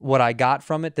what I got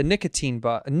from it. The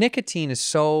nicotine is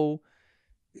so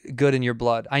good in your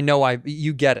blood. I know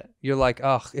you get it. You're like,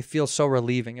 oh, it feels so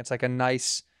relieving. It's like a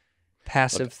nice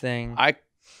passive thing.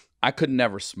 I could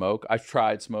never smoke. I've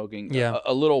tried smoking. Yeah.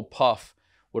 A little puff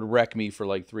would wreck me for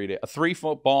like 3 days. A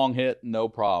 3-foot bong hit, no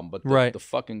problem. But the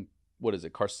fucking, what is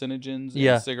it, carcinogens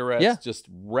in cigarettes just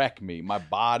wreck me. My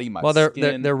body, my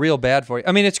skin. They're real bad for you.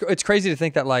 I mean, it's crazy to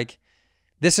think that like,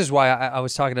 this is why I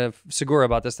was talking to Segura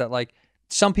about this, that like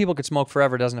some people could smoke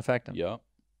forever, it doesn't affect them. Yeah.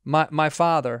 My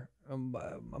father,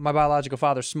 my biological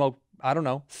father smoked, I don't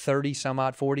know, 30 some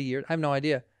odd, 40 years. I have no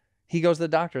idea. He goes to the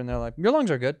doctor and they're like, your lungs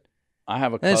are good. I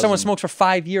have a cousin. And then someone smokes for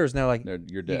 5 years and they're like,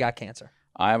 You're dead. you got cancer.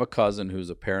 I have a cousin who's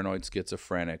a paranoid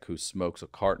schizophrenic who smokes a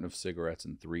carton of cigarettes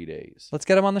in 3 days. Let's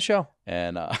get him on the show.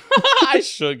 And I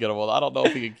should get him on. I don't know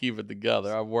if he can keep it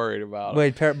together. I'm worried about it.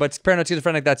 Wait, but paranoid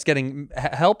schizophrenic, that's getting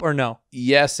help or no?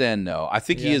 Yes and no. I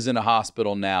think he Yeah. is in a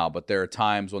hospital now, but there are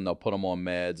times when they'll put him on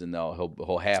meds and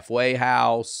he'll halfway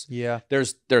house. Yeah.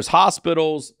 There's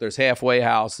hospitals, there's halfway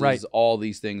houses, Right. all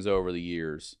these things over the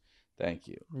years. Thank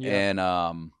you. Yeah.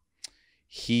 And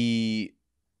he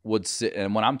would sit,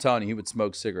 and when I'm telling you, he would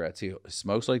smoke cigarettes. He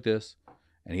smokes like this,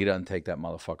 and he doesn't take that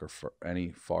motherfucker for any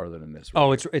farther than this.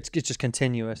 Oh, it's just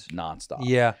continuous. Nonstop.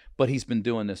 Yeah. But he's been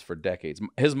doing this for decades.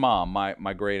 His mom,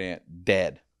 my great aunt,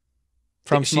 dead.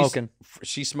 From She's- smoking.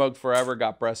 She smoked forever,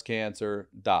 got breast cancer,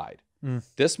 died. Mm.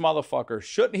 This motherfucker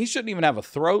shouldn't even have a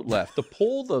throat left to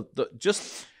pull the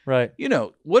just, Right.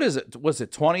 what is it? Was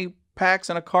it 20 packs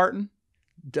in a carton?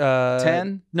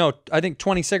 10? No, I think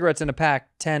 20 cigarettes in a pack,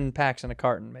 10 packs in a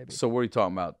carton, maybe. So what are you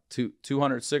talking about?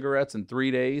 200 cigarettes in 3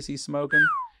 days he's smoking?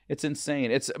 It's insane.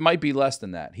 It might be less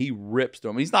than that. He rips to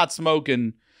him. He's not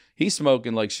smoking. He's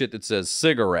smoking like shit that says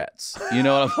cigarettes. You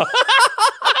know what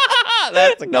I'm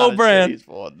That's the No kind of brand. shit he's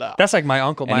full of. No. That's like my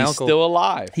uncle. And he's still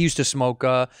alive. He used to smoke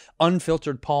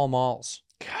unfiltered Pall Malls.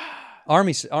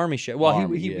 Army shit. Well,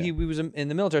 Army, he was in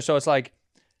the military, so it's like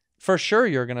for sure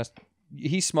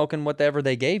he's smoking whatever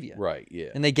they gave you. Right, yeah.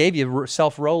 And they gave you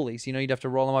self rollies. You'd have to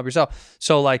roll them up yourself.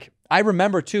 So like I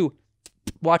remember too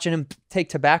watching him take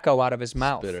tobacco out of his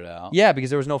mouth. Spit it out. Yeah, because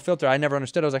there was no filter. I never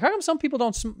understood. I was like, how come some people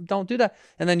don't do that?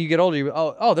 And then you get older,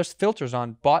 there's filters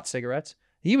on bought cigarettes.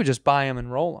 He would just buy them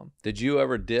and roll them. Did you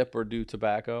ever dip or do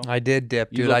tobacco? I did dip,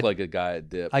 You dude. look like a guy at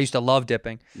dip. I used to love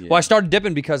dipping. Yeah. Well, I started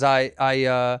dipping because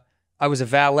I was a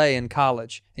valet in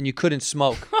college, and you couldn't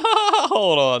smoke.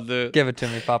 Hold on, dude. Give it to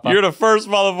me, Papa. You're the first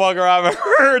motherfucker I've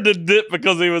ever heard to dip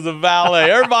because he was a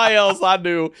valet. Everybody else I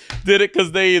knew did it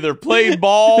because they either played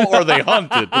ball or they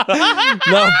hunted.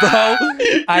 No, bro.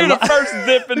 You're the first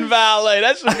dipping valet.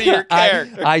 That should be your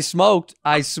character. I smoked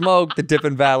the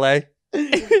dipping valet.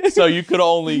 So you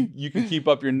could keep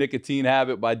up your nicotine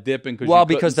habit by dipping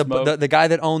because the guy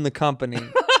that owned the company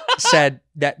said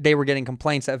that they were getting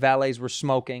complaints that valets were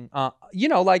smoking.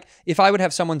 Like if I would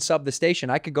have someone sub the station,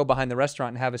 I could go behind the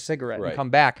restaurant and have a cigarette and come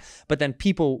back. But then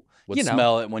people would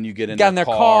smell it when you get in their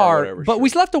car. Or whatever, but we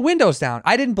left the windows down.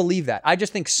 I didn't believe that. I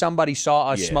just think somebody saw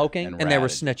us smoking and they were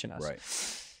snitching us. Right.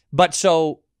 But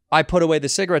so I put away the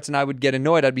cigarettes and I would get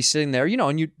annoyed. I'd be sitting there,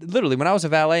 and you literally, when I was a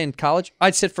valet in college,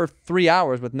 I'd sit for 3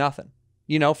 hours with nothing,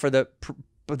 for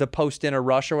the post-dinner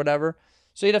rush or whatever.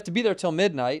 So you'd have to be there till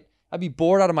midnight. I'd be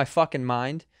bored out of my fucking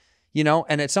mind,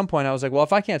 and at some point I was like, well,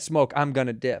 if I can't smoke, I'm going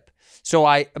to dip. So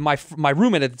my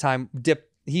roommate at the time dipped.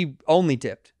 He only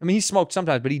dipped. I mean, he smoked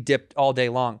sometimes, but he dipped all day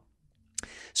long.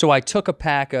 So I took a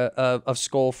pack of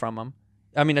Skoal from him.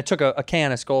 I mean, I took a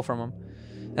can of Skoal from him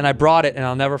and I brought it, and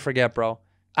I'll never forget, bro.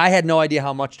 I had no idea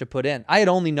how much to put in. I had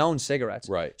only known cigarettes.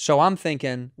 Right. So I'm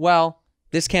thinking, well,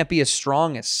 this can't be as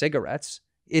strong as cigarettes.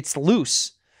 It's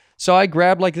loose. So I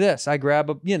grabbed like this. I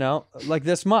grab like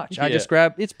this much. I just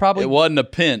grabbed, it's probably. It wasn't a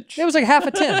pinch. It was like half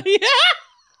a tin. Yeah.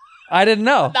 I didn't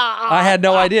know. I had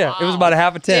no idea. It was about a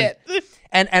half a tin.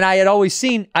 And I'd always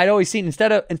seen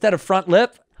instead of front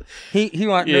lip, he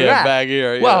went back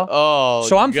here. Yeah. Well,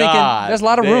 so I'm thinking there's a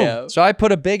lot of room. So I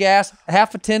put a big ass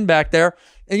half a tin back there.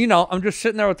 And I'm just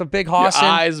sitting there with a big hoss. Your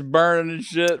eyes burning and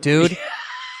shit. Dude,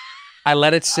 I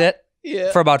let it sit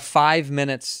for about 5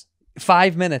 minutes.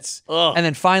 5 minutes. Ugh. And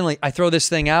then finally, I throw this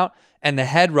thing out, and the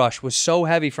head rush was so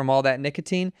heavy from all that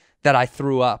nicotine that I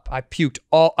threw up. I puked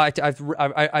all.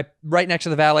 I right next to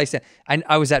the valet stand.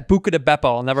 I was at Buca de Beppo.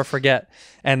 I'll never forget.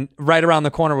 And right around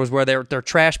the corner was where their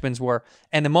trash bins were.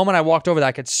 And the moment I walked over there,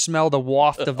 I could smell the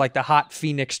waft of like the hot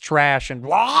Phoenix trash and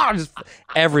just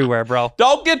everywhere, bro.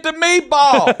 Don't get the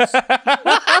meatballs.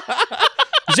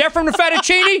 Is that from the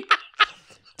fettuccine?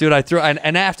 Dude, I threw,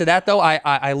 and after that though,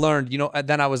 I learned,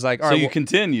 then I was like, all right. So you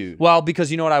continued. Well,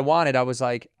 because you know what I wanted? I was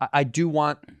like, I do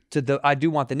want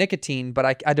the nicotine, but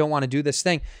I don't want to do this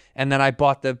thing. And then I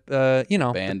bought the,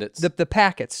 Bandits. the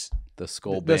packets. The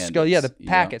Skoal Bandits. The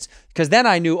packets. Because then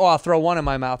I knew, I'll throw one in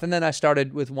my mouth. And then I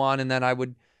started with one, and then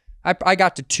I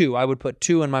got to two. I would put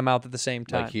two in my mouth at the same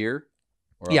time. Like here?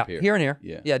 Or Yeah, up here? here and here.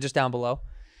 Yeah. Yeah, just down below.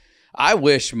 I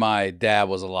wish my dad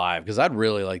was alive because I'd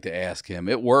really like to ask him.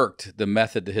 It worked, the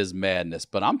method to his madness.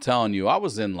 But I'm telling you, I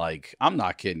was in I'm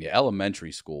not kidding you,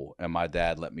 elementary school, and my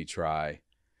dad let me try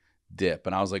dip.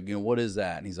 And I was like, what is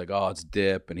that? And he's like, oh, it's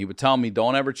dip. And he would tell me,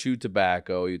 don't ever chew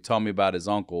tobacco. He'd tell me about his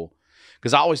uncle.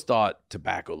 Because I always thought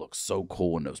tobacco looked so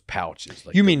cool in those pouches.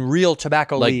 Like you mean real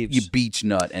tobacco like leaves? Like beech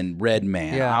nut and red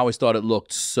man. Yeah. I always thought it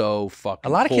looked so fucking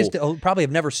cool. A lot of cool. kids probably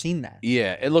have never seen that.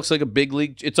 Yeah, it looks like a big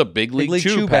league. It's a big league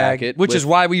chew bag, packet. which is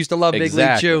why we used to love Big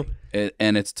League Chew.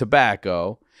 And it's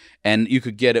tobacco. And you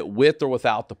could get it with or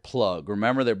without the plug.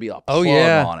 Remember, there'd be a plug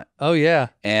on it. Oh, yeah.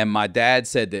 And my dad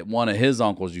said that one of his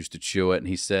uncles used to chew it. And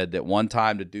he said that one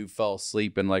time the dude fell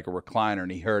asleep in like a recliner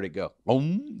and he heard it go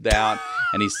boom down.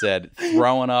 And he said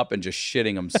throwing up and just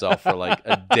shitting himself for like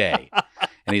a day.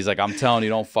 And he's like, I'm telling you,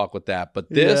 don't fuck with that. But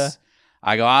this,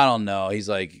 I go, I don't know. He's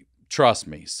like, trust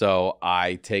me. So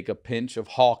I take a pinch of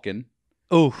Hawken.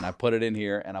 Ooh. And I put it in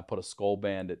here and I put a Skoal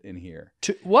Bandit in here.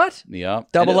 What? Yeah.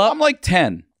 Double up? I'm like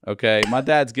 10. Okay, my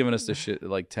dad's giving us this shit at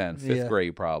like 10, fifth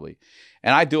grade probably.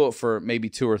 And I do it for maybe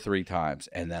 2 or 3 times,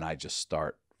 and then I just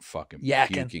start fucking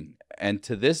puking. And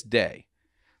to this day,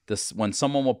 when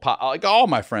someone would pop, like all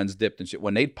my friends dipped and shit,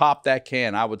 when they'd pop that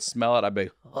can, I would smell it. I'd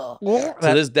be, so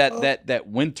there's that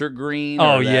wintergreen.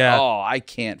 I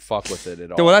can't fuck with it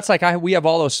at all. Well, that's like, we have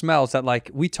all those smells that like,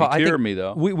 we talk. They cure me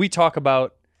though. We talk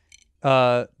about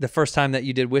the first time that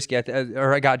you did whiskey,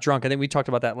 or I got drunk. I think we talked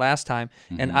about that last time.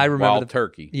 And I remember wild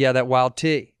turkey. Yeah, that wild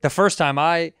tea. The first time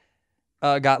I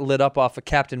got lit up off of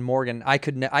Captain Morgan, I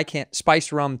can't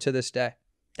spiced rum to this day.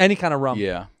 Any kind of rum.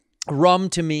 Yeah. Rum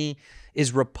to me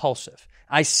is repulsive.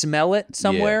 I smell it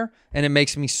somewhere and it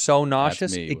makes me so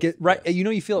nauseous. That's me it get right.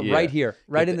 You feel it right here,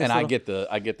 right in this. And I get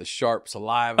the sharp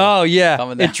saliva. Oh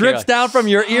yeah, it drips down from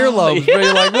your earlobes. Where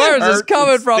you're like, where is this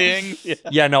coming from?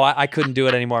 Yeah, no, I couldn't do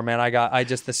it anymore, man.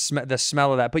 The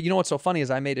smell of that. But you know what's so funny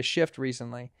is I made a shift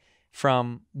recently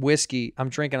from whiskey. I'm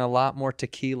drinking a lot more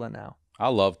tequila now. I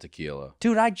love tequila.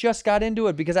 Dude, I just got into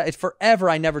it because it's forever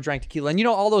I never drank tequila. And you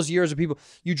know all those years of people,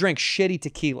 you drink shitty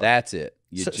tequila. That's it.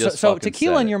 You So just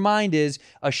tequila said in it. your mind is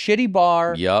a shitty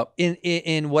bar Yup.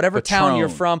 in whatever town you're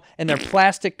Patron. from, and they're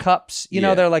plastic cups. You know,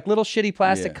 Yeah. they're like little shitty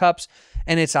plastic Yeah. cups,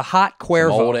 and it's a hot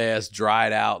Cuervo. Old ass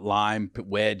dried out lime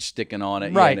wedge sticking on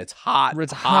it. Yeah, Right. and it's hot.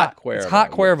 It's hot Cuervo. It's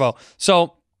hot Cuervo.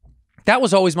 So that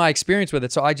was always my experience with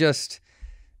it. So I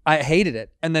hated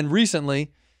it. And then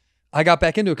recently I got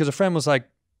back into it because a friend was like,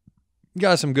 "You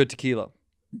got some good tequila."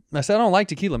 And I said, "I don't like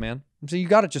tequila, man." I said, "You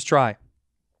got to just try."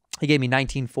 He gave me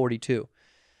 1942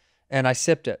 and I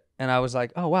sipped it. And I was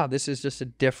like, "Oh, wow, this is just a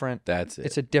different, That's it.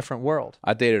 it's a different world."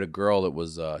 I dated a girl that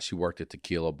was she worked at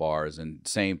tequila bars and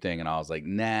same thing, and I was like,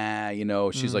 nah, you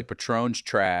know, she's like, Patron's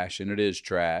trash, and it is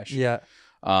trash. Yeah.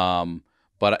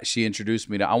 But she introduced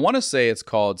me to, I want to say it's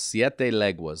called Siete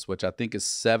Leguas, which I think is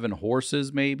 7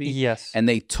 horses maybe. Yes. And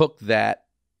they took that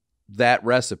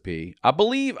recipe. I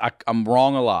believe I'm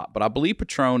wrong a lot, but I believe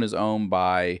Patron is owned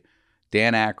by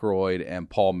Dan Aykroyd and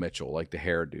Paul Mitchell, like the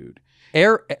hair dude.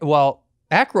 Well,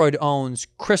 Aykroyd owns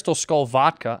Crystal Skull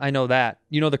Vodka. I know that.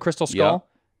 You know the Crystal Skull?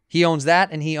 Yeah. He owns that,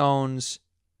 and he owns...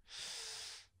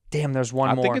 Damn, there's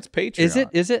one more. I think it's Patreon.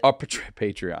 Is it? Oh,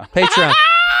 Patreon. Patreon.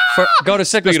 Go to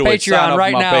Sickler's Speaking of which, sign Patreon up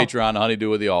right for my now. Patreon, Honeydew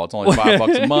with y'all. It's only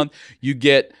 $5 a month. You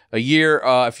get a year.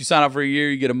 If you sign up for a year,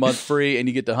 you get a month free, and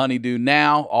you get the Honeydew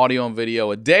now, audio and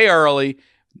video, a day early,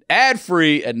 ad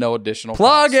free, at no additional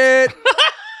Plug cost. it.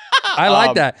 I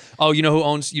like that. Oh, you know who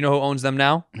owns them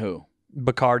now? Who?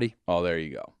 Bacardi. Oh, there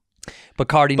you go.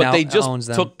 Bacardi But now they just owns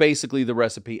them. took basically the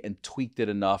recipe and tweaked it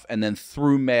enough, and then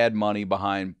threw mad money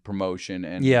behind promotion,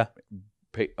 and Yeah.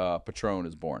 Patron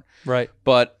is born. Right.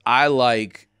 But I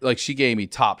like she gave me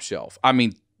top shelf. I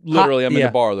mean, literally, I'm in yeah.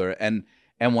 the bar there, and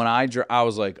when I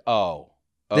was like, oh,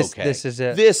 okay, This is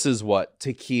it. This is what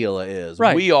tequila is.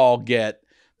 Right. We all get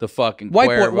the fucking White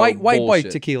Cuervo boy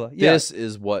bullshit. tequila. Yeah. This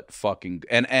is what fucking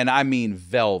and I mean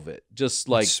velvet, just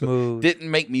like smooth.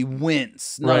 didn't make me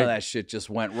wince. None Right. of that shit just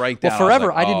went right down. Well, forever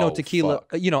was like, I didn't know oh, tequila.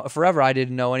 fuck. You know, forever I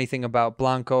didn't know anything about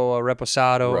Blanco or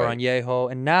Reposado or Right.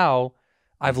 Añejo, and now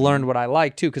I've learned what I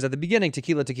like too. Because at the beginning,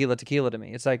 tequila to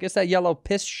me. It's like it's that yellow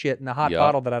piss shit in a hot Yep.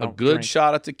 bottle that I don't A good drink.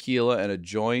 shot of tequila and a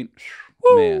joint.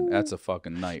 Man, that's a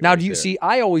fucking night. Now, right do you there. see?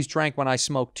 I always drank when I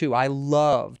smoked too. I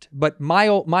loved, but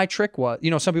my trick was, you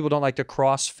know, some people don't like to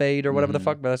crossfade or whatever the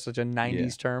fuck, but that's such a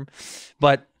 '90s term.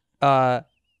 But and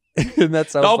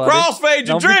that's so Don't funny. crossfade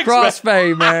your Don't be drinks,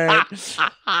 crossfade, man.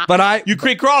 But you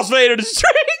create crossfaded his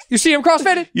drinks. you see him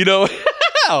crossfaded? You know,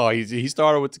 he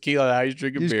started with tequila. Now he's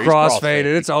drinking He's beer. crossfaded.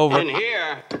 It's over. In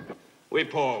here, we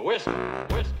pour whiskey,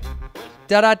 whiskey, whiskey.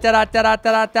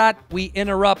 Da-da-da-da-da-da-da-da. We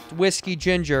interrupt Whiskey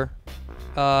Ginger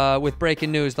with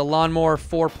breaking news. The Lawnmower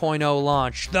 4.0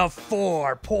 launch. The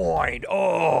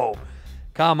 4.0.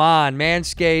 Come on.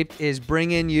 Manscaped is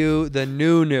bringing you the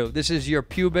new. This is your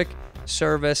pubic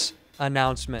service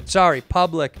announcement. Sorry,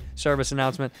 public service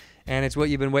announcement. And it's what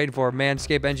you've been waiting for.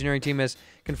 Manscaped engineering team has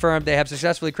confirmed they have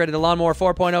successfully created the Lawnmower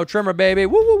 4.0 trimmer, baby.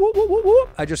 Woo, woo, woo, woo, woo, woo.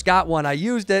 I just got one. I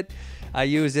used it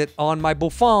on my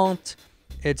bouffant.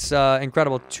 It's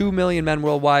incredible. 2 million men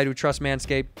worldwide who trust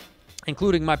Manscaped,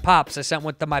 including my pops. I sent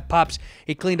one to my pops.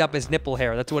 He cleaned up his nipple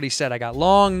hair. That's what he said. I got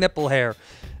long nipple hair.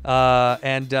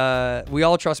 And we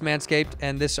all trust Manscaped,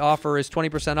 and this offer is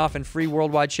 20% off and free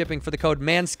worldwide shipping for the code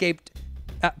Manscaped.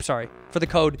 For the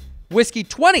code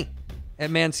Whiskey20 at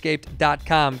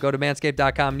manscaped.com. Go to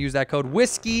manscaped.com and use that code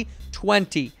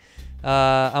Whiskey20.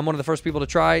 I'm one of the first people to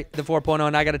try the 4.0,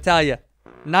 and I got to tell you,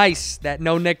 nice. That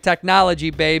no-nick technology,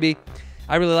 baby.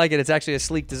 I really like it. It's actually a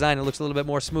sleek design. It looks a little bit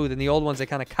more smooth. And the old ones, they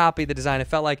kind of copied the design. It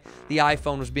felt like the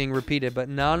iPhone was being repeated. But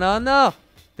no.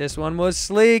 This one was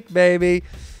sleek, baby.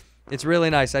 It's really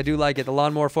nice. I do like it. The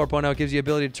Lawnmower 4.0 gives you the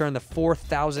ability to turn the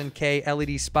 4000K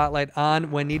LED spotlight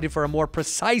on when needed for a more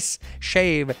precise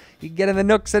shave. You can get in the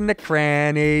nooks and the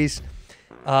crannies.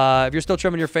 If you're still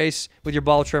trimming your face with your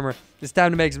ball trimmer, it's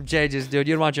time to make some changes, dude.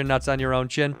 You don't want your nuts on your own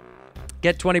chin.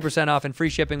 Get 20% off and free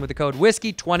shipping with the code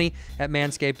Whiskey20 at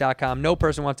manscaped.com. No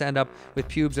person wants to end up with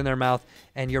pubes in their mouth,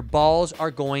 and your balls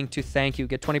are going to thank you.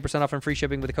 Get 20% off and free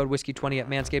shipping with the code Whiskey20 at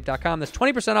manscaped.com. That's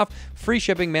 20% off, free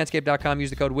shipping, manscaped.com.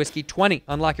 Use the code Whiskey20.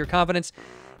 Unlock your confidence,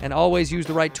 and always use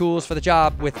the right tools for the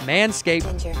job with Manscaped.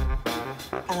 Ginger.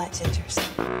 I like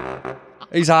gingers.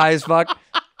 He's high as fuck.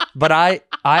 But I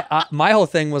my whole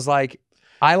thing was like,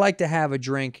 I like to have a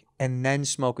drink and then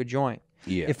smoke a joint.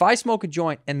 Yeah. If I smoke a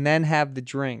joint and then have the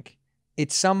drink,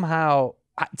 it's somehow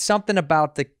something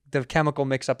about the chemical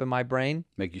mix-up in my brain.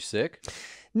 Make you sick?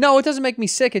 No, it doesn't make me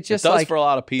sick. It's just it does like for a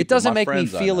lot of people. It doesn't My make me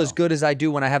friends I feel know. as good as I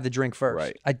do when I have the drink first.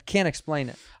 Right. I can't explain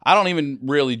it. I don't even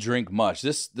really drink much.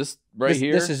 This right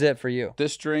here. This is it for you.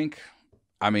 This drink.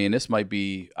 I mean, this might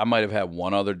be. I might have had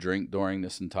one other drink during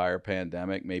this entire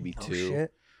pandemic, maybe Oh, two.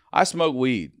 shit. I smoke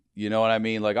weed. You know what I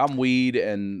mean? Like I'm weed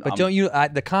and. But don't you?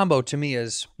 the combo to me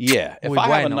is Yeah, if muy I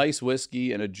have a bueno. nice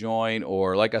whiskey and a joint,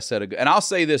 or like I said, and I'll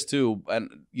say this too, and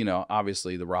you know,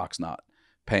 obviously The Rock's not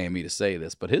paying me to say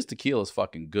this, but his tequila is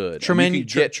fucking good. And you Tremaine, can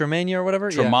get Tremania or whatever.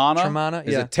 Tremana. Yeah. Tremana.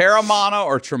 Is Yeah. it Terramana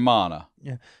or Tremana?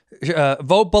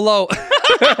 Vote below.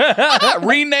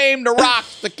 Rename The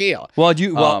Rock's tequila. Well,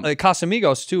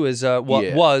 Casamigos too is what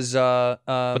yeah. was.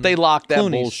 But they locked that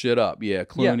Clooney's. bullshit up. Yeah,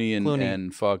 Clooney, Clooney.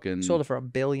 and fucking. Sold it for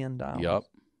 $1 billion. Yup.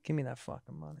 Give me that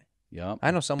fucking money. Yep.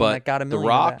 I know someone But that got $1 million. The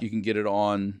Rock, of that. you can get it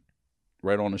on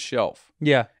right on the shelf.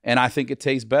 Yeah. And I think it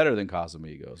tastes better than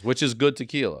Casamigos, which is good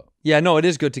tequila. Yeah, no, it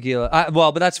is good tequila.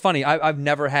 But that's funny. I've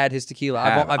never had his tequila.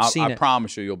 I've seen it. I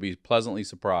promise you, you'll be pleasantly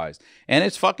surprised. And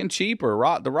it's fucking cheaper.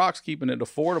 The Rock's keeping it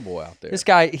affordable out there. This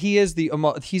guy, he's the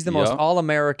most Yeah.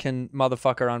 all-American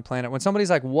motherfucker on planet. When somebody's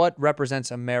like, what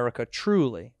represents America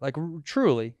truly? Like,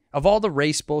 truly, of all the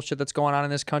race bullshit that's going on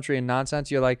in this country and nonsense,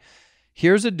 you're like,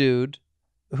 here's a dude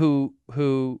who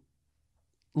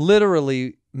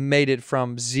literally made it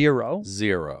from zero,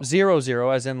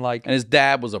 as in like, And his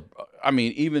dad was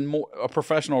even more a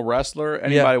professional wrestler.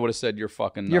 Anybody would have said you're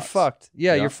fucking nuts. you're fucked.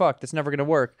 Yeah, Yeah. you're fucked. It's never gonna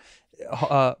work.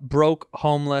 Broke,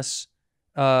 homeless,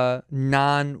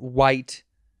 non-white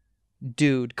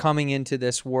dude coming into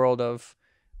this world of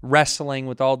wrestling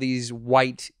with all these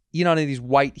white, these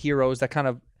white heroes that kind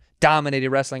of dominated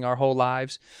wrestling our whole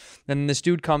lives. And this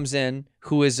dude comes in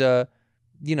who is a,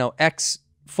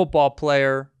 ex-football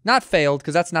player, not failed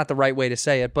because that's not the right way to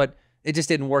say it, but it just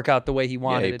didn't work out the way he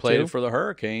wanted he it played to. it for the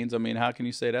Hurricanes. I mean, how can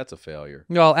you say that's a failure?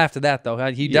 Well, after that though,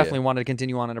 he definitely wanted to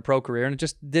continue on in a pro career, and it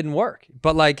just didn't work.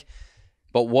 But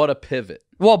what a pivot.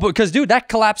 Well, because dude, that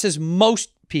collapses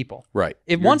most people. Right.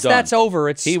 If You're once done. that's over,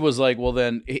 it's He was like, well,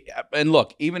 then, and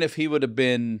look, even if he would have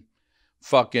been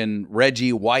fucking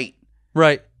Reggie White,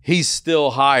 right. he's still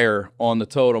higher on the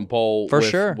totem pole For with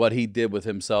sure. what he did with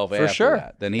himself For after sure.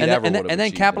 that than he and ever then, would and have. then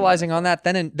achieved capitalizing in on that,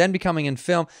 then becoming in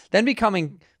film, then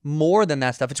becoming more than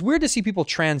that stuff. It's weird to see people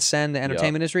transcend the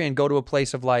entertainment industry and go to a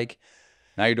place of like,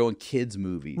 Now you're doing kids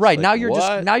movies. right, Like, now you're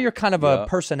what? now you're kind of Yeah. a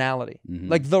personality. Mhm.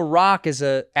 Like The Rock is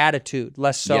a attitude,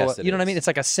 less so. Yes, it You know what I is. mean? It's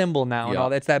like a symbol now and Yeah. all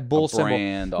that. It's that bull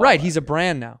brand, symbol. all Right, that, he's a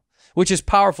brand now, which is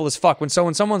powerful as fuck. When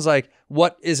someone's like,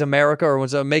 "What is America?" or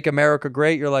 "What's Make America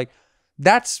Great?" You're like,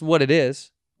 "That's what it is."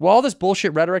 Well, all this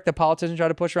bullshit rhetoric that politicians try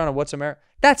to push around of what's America,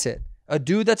 that's it. A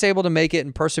dude that's able to make it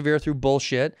and persevere through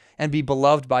bullshit and be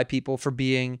beloved by people for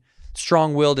being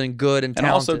strong-willed and good and And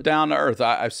talented. also down to earth.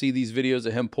 I see these videos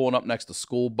of him pulling up next to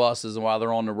school buses and while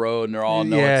they're on the road and they're all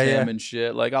know Yeah, it's him yeah. and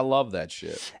shit. Like I love that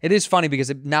shit. It is funny because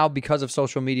now because of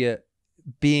social media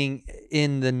being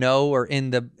in the know or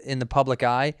in the public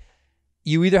eye,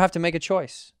 you either have to make a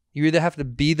choice. You either have to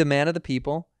be the man of the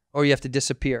people or you have to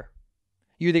disappear.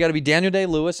 You either got to be Daniel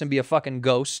Day-Lewis and be a fucking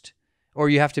ghost, or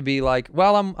you have to be like,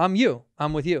 well, I'm you.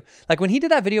 I'm with you. Like when he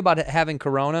did that video about having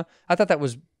corona, I thought that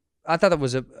was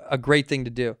a great thing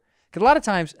to do. Because a lot of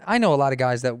times, I know a lot of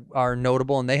guys that are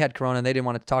notable and they had corona and they didn't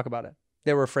want to talk about it.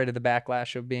 They were afraid of the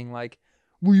backlash of being like,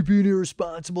 were you being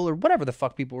irresponsible or whatever the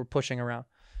fuck people were pushing around.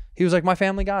 He was like, my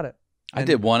family got it. I And,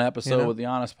 did one episode you know? with the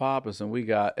Honest Papas, and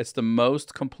it's the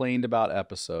most complained about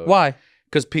episode. Why?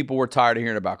 Because people were tired of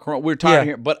hearing about Corona. We were tired of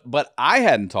hearing, but I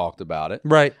hadn't talked about it.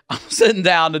 Right. I'm sitting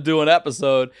down to do an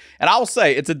episode, and I will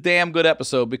say it's a damn good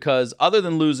episode because other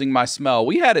than losing my smell,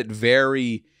 we had it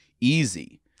very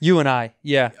easy. You and I.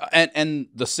 Yeah. And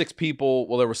the 6 people,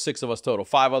 well, there were 6 of us total,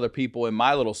 5 other people in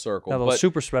my little circle. That little but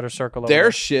super spreader circle. over their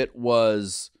there. shit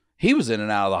was, he was in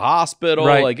and out of the hospital.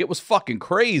 Right. Like, it was fucking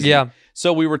crazy. Yeah.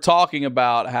 So we were talking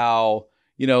about how,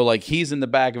 like he's in the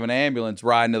back of an ambulance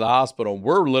riding to the hospital. And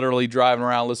we're literally driving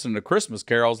around listening to Christmas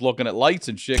carols, looking at lights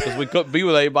and shit because we couldn't be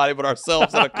with anybody but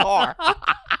ourselves in a car.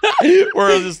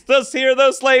 We're just hear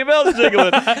those sleigh bells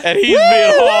jiggling, and he's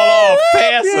being hauled off,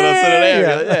 passing us in an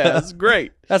ambulance. Yeah, it's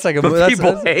great. That's like a But that's-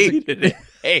 people that's- hated it.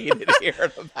 Hated hearing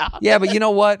about it. Yeah, but you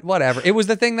know what? Whatever. It was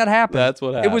the thing that happened. That's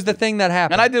what It was the happened. thing that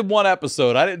happened. And I did one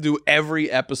episode. I didn't do every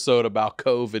episode about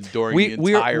COVID during the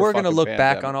entire we're gonna fucking look back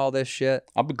pandemic. on all this shit.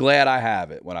 I'm glad I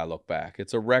have it when I look back.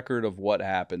 It's a record of what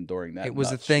happened during that. It was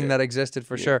a nuts thing shit. that existed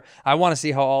for sure. I want to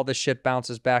see how all this shit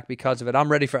bounces back because of it.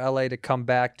 I'm ready for LA to come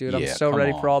back, dude. I'm Yeah, so come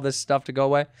ready on. for all this stuff to go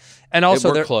away. And also,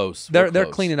 we're they're close. They're We're they're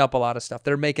close. cleaning up a lot of stuff.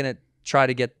 They're making it try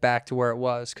to get back to where it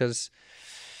was because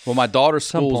Well, my daughter's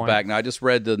Some school's point. back now. I just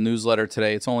read the newsletter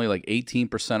today. It's only like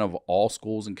 18% of all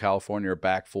schools in California are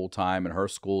back full time, and her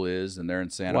school is, and they're in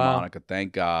Santa Wow. Monica.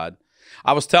 Thank God.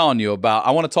 I was telling you about.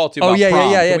 I want to talk to you Oh, about yeah, yeah,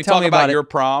 prom. yeah, yeah. Can we Tell talk me about about it. your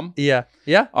prom? Yeah.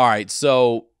 Yeah. All right.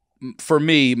 So for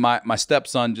me, my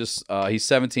stepson just he's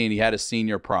 17. He had his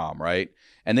senior prom, right?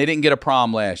 And they didn't get a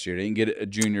prom last year. They didn't get a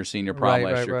junior senior prom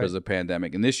last year because of the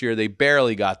pandemic. And this year they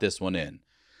barely got this one in.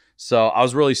 So I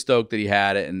was really stoked that he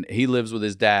had it. And he lives with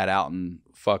his dad out in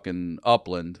fucking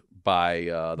Upland by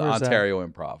the Where's Ontario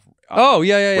Improv. Oh,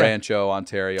 yeah. Rancho,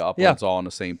 Ontario, Upland's all in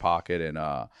the same pocket.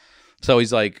 And so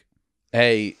he's like,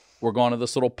 hey, we're going to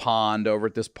this little pond over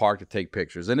at this park to take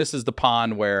pictures. And this is the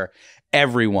pond where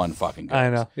everyone fucking goes. I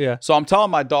know. Yeah. So I'm telling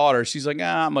my daughter, she's like,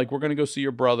 I'm like, we're going to go see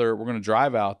your brother. We're going to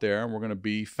drive out there and we're going to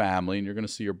be family and you're going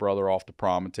to see your brother off to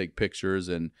prom and take pictures.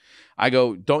 And I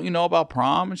go, don't you know about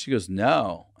prom? And she goes,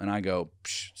 no. And I go,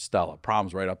 Stella,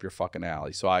 prom's right up your fucking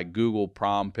alley. So I Google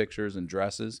prom pictures and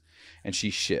dresses and she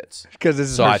shits. Because this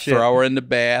is So her I shit. throw her in the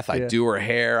bath. I Yeah. do her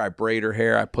hair. I braid her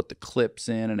hair. I put the clips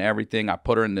in and everything. I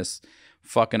put her in this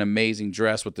fucking amazing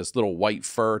dress with this little white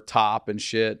fur top and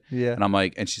shit. Yeah. And I'm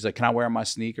like, and she's like, can I wear my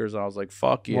sneakers? And I was like,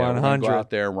 fuck yeah. We're gonna 100. go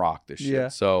out there and rock this shit. Yeah.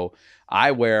 So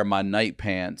I wear my night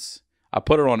pants. I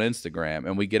put it on Instagram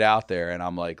and we get out there and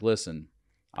I'm like, listen,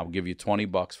 I'll give you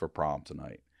 $20 for prom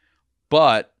tonight.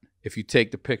 But if you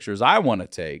take the pictures I want to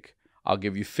take, I'll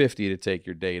give you $50 to take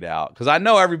your date out. Because I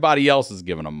know everybody else is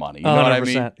giving them money. You know what I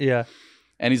mean? Yeah.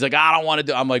 And he's like, I don't want to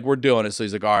do. I'm like, we're doing it. So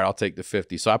he's like, all right, I'll take the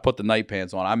 50. So I put the night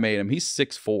pants on. I made him. He's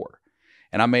 6'4",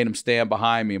 and I made him stand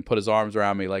behind me and put his arms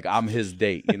around me like I'm his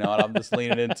date, you know. And I'm just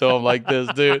leaning into him like this,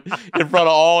 dude, in front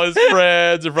of all his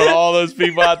friends, in front of all those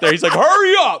people out there. He's like,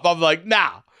 hurry up! I'm like,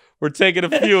 nah, we're taking a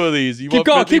few of these. You Keep want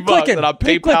going, 50 keep bucks? clicking, And I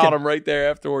keep PayPal clicking. him right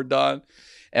there after we're done.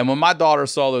 And when my daughter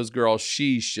saw those girls,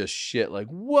 she's just shit like,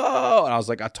 whoa. And I was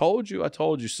like, I told you.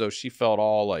 So she felt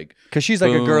all like, Because she's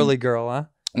like boom. a girly girl, huh?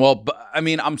 Well, but, I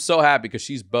mean, I'm so happy because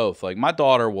she's both. Like, my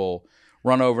daughter will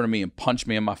run over to me and punch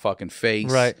me in my fucking face.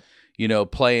 Right. You know,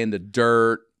 play in the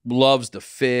dirt, loves to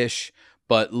fish,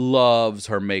 but loves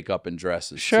her makeup and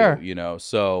dresses. Sure. Too, you know,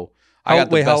 so How- I got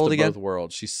the wait, how best old of again? both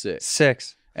worlds. She's 6.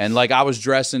 6. And like I was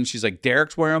dressing, she's like,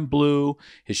 Derek's wearing blue.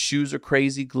 His shoes are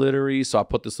crazy glittery. So I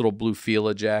put this little blue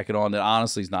Fila jacket on that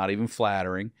honestly is not even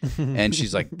flattering. And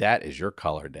she's like, that is your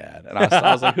color, Dad. And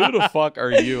I was like, who the fuck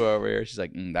are you over here? She's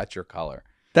like, that's your color.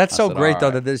 That's I so said, great all though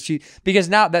right. that she, because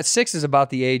now that 6 is about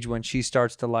the age when she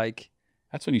starts to like,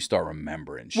 That's when you start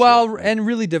remembering shit. well, and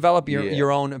really develop Yeah. your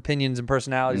own opinions and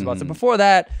personalities about it. Mhm. Before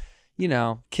that, you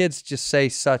know, kids just say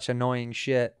such annoying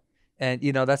shit. And,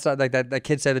 you know, that's not like that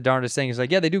kid said the darndest thing. Is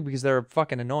like, yeah, they do because they're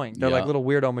fucking annoying. They're like Yeah. little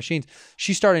weirdo machines.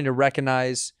 She's starting to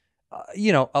recognize,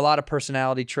 you know, a lot of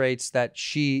personality traits that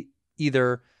she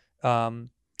either,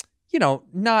 you know,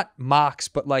 not mocks,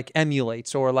 but like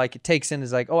emulates or like it takes in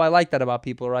as like, oh, I like that about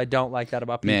people or I don't like that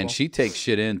about people. Man, she takes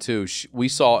shit in too. We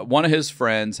saw one of his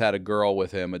friends had a girl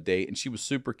with him, a date, and she was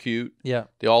super cute. Yeah.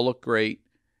 They all looked great.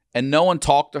 And no one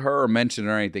talked to her or mentioned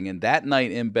her or anything. And that night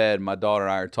in bed, my daughter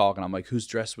and I are talking. I'm like, whose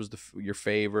dress was your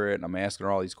favorite? And I'm asking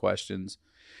her all these questions.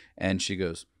 And she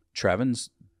goes, Trevin's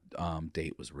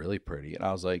date was really pretty. And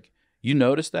I was like, you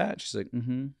noticed that? She's like,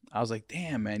 mm-hmm. I was like,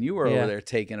 damn, man, you were Yeah. over there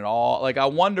taking it all. Like, I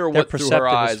wonder They're what through her perceptive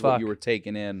as eyes, what fuck. you were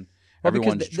taking in. Well, because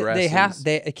Everyone's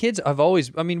dresses. kids have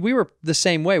always, I mean, we were the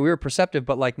same way. We were perceptive,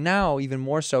 but like now even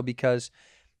more so because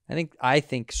I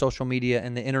think social media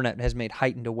and the internet has made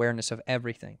heightened awareness of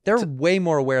everything. They're way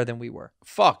more aware than we were.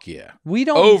 Fuck yeah. We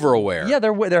don't Over aware. Yeah,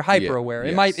 they're hyper aware.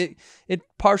 Yeah, It might yes. it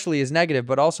partially is negative,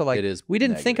 but also like It is we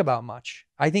didn't think negative. about much.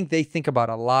 I think they think about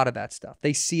a lot of that stuff.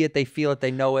 They see it, they feel it,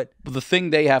 they know it. But the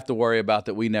thing they have to worry about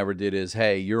that we never did is,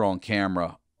 hey, you're on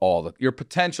camera your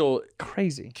potential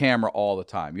Crazy. camera all the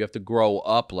time. You have to grow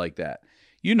up like that.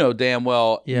 You know damn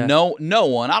well, Yeah. no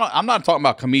one. I'm not talking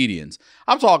about comedians.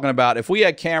 I'm talking about if we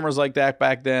had cameras like that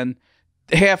back then,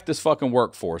 half this fucking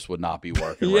workforce would not be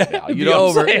working right now. it'd You be know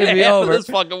over. what I'm saying? It'd be Half of over. this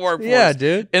fucking workforce Yeah,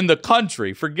 dude. in the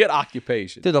country. Forget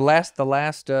occupation. Dude, the last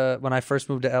when I first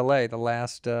moved to LA, the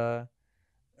last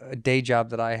day job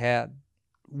that I had,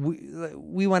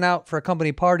 we went out for a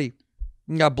company party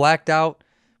and got blacked out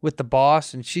with the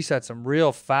boss, and she said some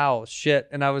real foul shit.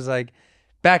 And I was like,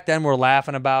 back then we're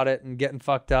laughing about it and getting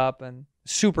fucked up and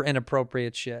super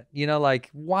inappropriate shit, you know, like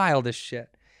wildest shit.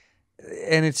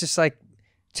 And it's just like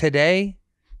today,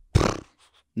 you have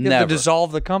Never. to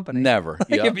dissolve the company. Never. Like,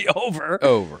 Yep. it'd be over.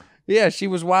 Over. Yeah, she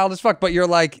was wild as fuck. But you're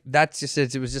like, that's just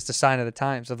it was just a sign of the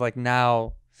times of like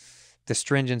now the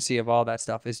stringency of all that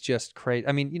stuff is just crazy.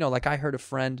 I mean, you know, like I heard a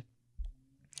friend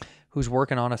who's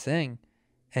working on a thing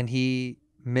and he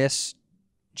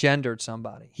gendered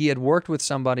somebody. He had worked with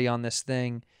somebody on this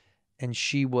thing, and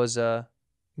she was a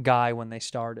guy when they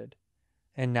started,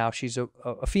 and now she's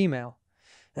a female.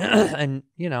 And,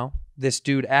 you know, this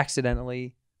dude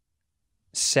accidentally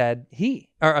said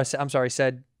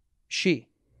said she,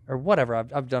 or whatever.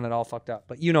 I've done it all fucked up,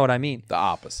 but you know what I mean. The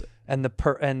opposite. And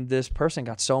and this person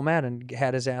got so mad and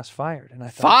had his ass fired. And I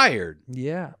thought, Fired?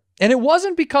 yeah. And it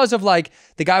wasn't because of like,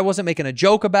 the guy wasn't making a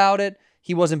joke about it.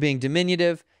 He wasn't being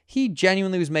diminutive. He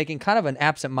genuinely was making kind of an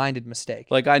absent-minded mistake.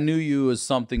 Like, I knew you as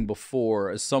someone before,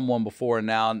 and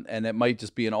now, and it might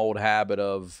just be an old habit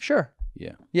of. Sure.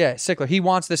 Yeah. Yeah, Sickler. He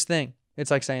wants this thing. It's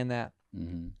like saying that.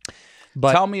 Mm-hmm.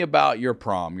 But tell me about your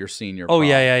prom, your senior prom. Oh,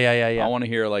 yeah. I want to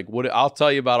hear, like, I'll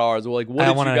tell you about ours. Well, like, what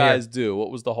did you guys do? What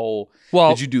was the whole,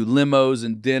 did you do limos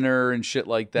and dinner and shit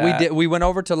like that? We did. We went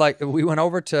over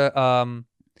to,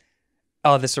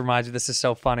 oh, this reminds me, this is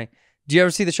so funny. Do you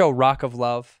ever see the show Rock of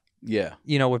Love? Yeah.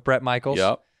 You know, with Bret Michaels?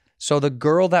 Yep. So the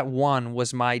girl that won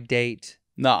was my date.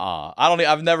 Nuh-uh.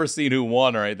 I've never seen who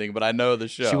won or anything, but I know the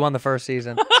show. She won the first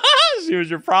season. She was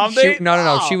your prom date? No.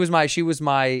 Oh. She was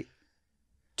my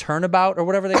turnabout or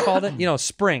whatever they called it. You know,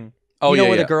 spring. Oh, you know yeah,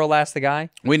 where yeah. the girl asked the guy?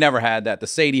 We never had that. The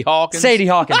Sadie Hawkins? Sadie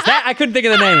Hawkins. That I couldn't think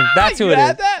of the name. That's who You it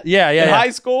had is. that? Yeah. In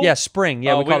high school? Yeah, spring.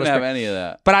 Yeah, we called didn't it have spring. any of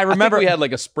that. But I remember we had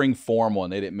like a spring form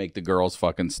one. They didn't make the girls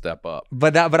fucking step up.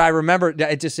 But I remember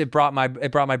it brought my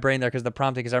brain there because the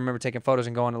prompting, because I remember taking photos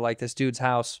and going to like this dude's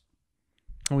house,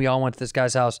 and we all went to this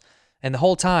guy's house, and the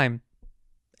whole time,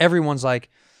 everyone's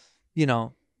like, you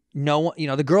know, no one, you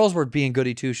know, the girls were being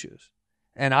goody two shoes,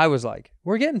 and I was like,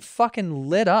 we're getting fucking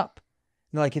lit up.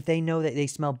 And they're like, if they know that they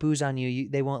smell booze on you,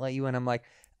 they won't let you in. I'm like,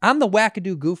 I'm the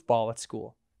wackadoo goofball at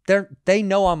school. They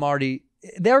know I'm already.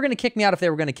 They were gonna kick me out if they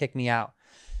were gonna kick me out,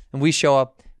 and we show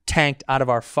up tanked out of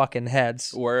our fucking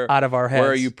heads. Out of our heads.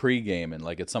 Where are you pre-gaming?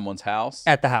 Like at someone's house?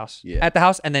 At the house. Yeah. At the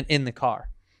house, and then in the car.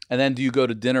 And then do you go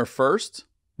to dinner first?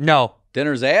 No.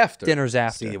 Dinner's after. Dinner's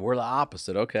after. See, we're the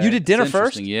opposite. Okay. You did dinner It's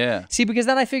first? interesting, Yeah. See, because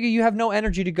then I figure you have no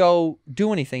energy to go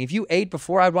do anything. If you ate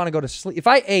before, I'd want to go to sleep. If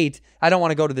I ate, I don't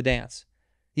want to go to the dance.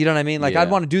 You know what I mean? Like, Yeah.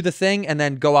 I'd want to do the thing and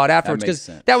then go out afterwards, makes because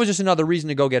sense. that was just another reason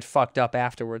to go get fucked up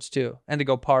afterwards too, and to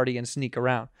go party and sneak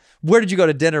around. Where did you go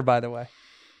to dinner, by the way?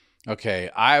 Okay,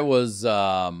 I was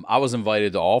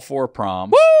invited to all 4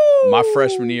 proms. Woo! My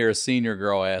freshman year, a senior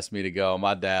girl asked me to go.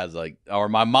 My dad's like, or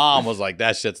my mom was like,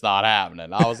 that shit's not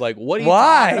happening. I was like, what are you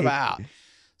talking about?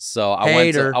 So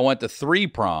I went to 3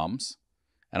 proms,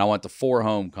 and I went to 4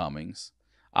 homecomings.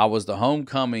 I was the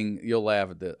homecoming, you'll laugh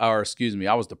at this, or excuse me,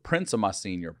 I was the prince of my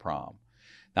senior prom.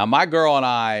 Now, my girl and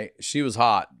I, she was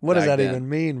hot. What does back that then. even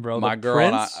mean, bro? My The girl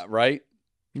prince? and I, right?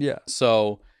 Yeah.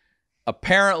 So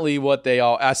apparently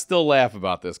I still laugh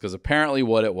about this, because apparently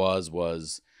what it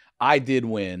was I did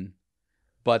win,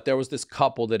 but there was this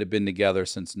couple that had been together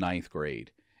since 9th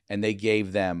grade, and they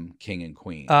gave them king and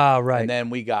queen. Ah, right. And then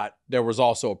there was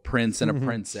also a prince and a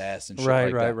princess and shit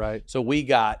like that. Right. So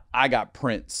I got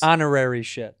prince. Honorary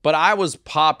shit. But I was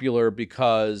popular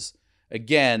because,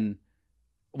 again,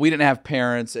 we didn't have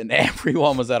parents, and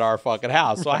everyone was at our fucking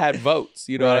house. So I had votes.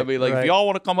 You know what I mean? Like, if y'all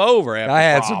want to come over after I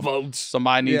had prom, some votes.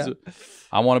 somebody needs to,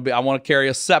 I want to carry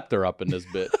a scepter up in this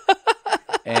bit.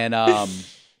 And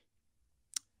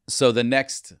so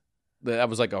that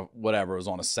was like it was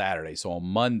on a Saturday. So on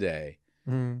Monday,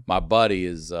 my buddy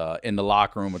is in the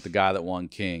locker room with the guy that won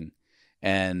king.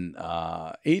 And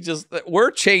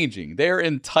we're changing. They're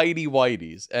in tighty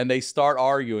whities, and they start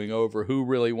arguing over who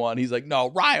really won. He's like,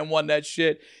 no, Ryan won that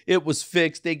shit. It was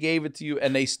fixed. They gave it to you.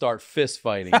 And they start fist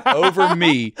fighting over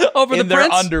me Over in the their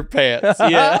prince? underpants.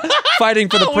 Yeah. Fighting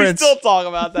for the We prince. still talk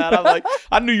about that. I'm like,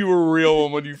 I knew you were a real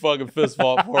one when you fucking fist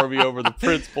fought for me over the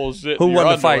prince bullshit. Who in your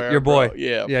won the fight? underwear, Your boy. bro.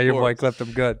 Yeah. Yeah, of your boy course. clipped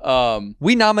him good.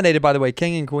 We nominated, by the way,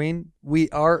 king and queen. We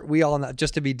all,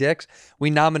 just to be dicks, we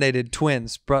nominated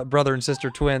twins, brother and sister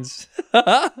twins.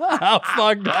 How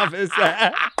fucked up is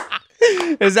that?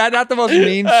 Is that not the most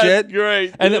mean shit?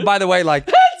 Great. And then, by the way, like,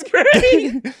 That's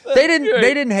great. they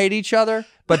didn't hate each other,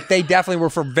 but they definitely were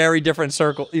from very different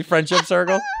friendship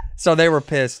circles. So they were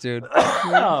pissed, dude.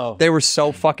 Oh. They were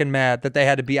so fucking mad that they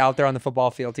had to be out there on the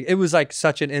football field. It was like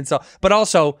such an insult, but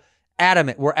also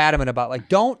we're adamant about, like,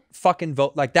 don't fucking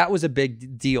vote. Like, that was a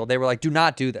big deal. They were like, do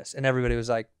not do this. And everybody was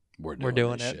like, we're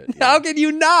doing this it. shit, yeah. How could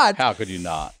you not? How could you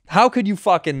not? How could you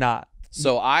fucking not?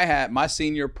 So I had my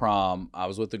senior prom. I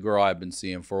was with a girl I've been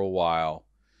seeing for a while.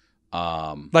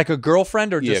 Like a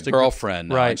girlfriend or just a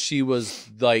girlfriend. Right. And she was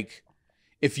like,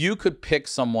 if you could pick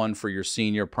someone for your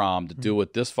senior prom to do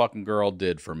what this fucking girl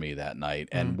did for me that night,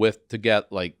 and to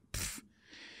get like, pff.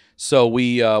 So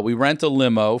we rent a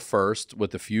limo first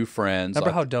with a few friends.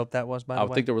 Remember how dope that was, by the way?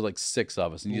 I think there was like 6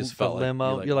 of us, and you just The felt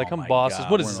limo. like, You're like, oh I'm my bosses.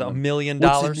 God, What is we're this, in a $1 million?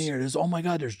 What's in here? Oh my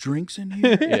God, there's drinks in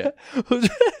here. Yeah.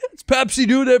 It's Pepsi,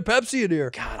 dude. There's Pepsi in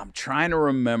here. God, I'm trying to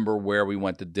remember where we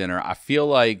went to dinner. I feel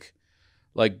like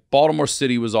Baltimore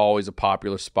City was always a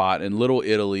popular spot, and Little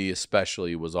Italy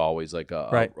especially was always like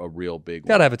a real big one.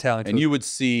 Gotta have Italian food. And you would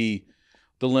see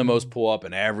the limos pull up,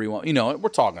 and everyone, you know, we're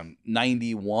talking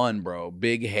 91, bro,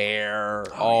 big hair,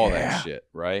 all that shit,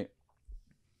 right?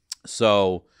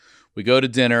 So we go to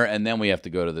dinner, and then we have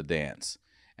to go to the dance.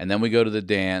 And then we go to the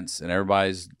dance, and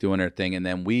everybody's doing their thing, and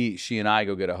then she and I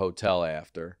go get a hotel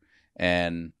after.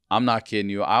 And I'm not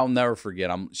kidding you. I'll never forget.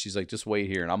 She's like, just wait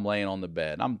here, and I'm laying on the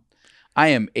bed. I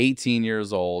am 18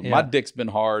 years old. Yeah. My dick's been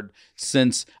hard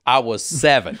since I was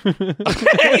 7.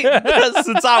 Okay?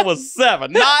 Since I was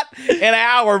 7. Not an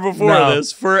hour before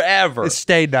this, forever. It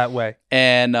stayed that way.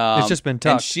 And it's just been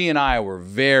tough. And she and I were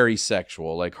very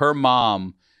sexual. Like, her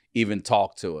mom even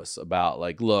talked to us about,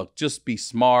 like, look, just be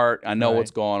smart. I know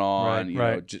what's going on. You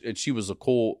know, and she was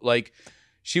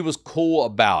she was cool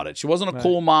about it. She wasn't a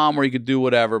cool mom where you could do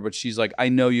whatever, but she's like, I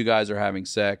know you guys are having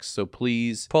sex, so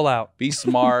please pull out. Be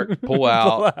smart, pull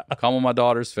out, come on my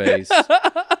daughter's face.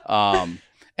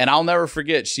 And I'll never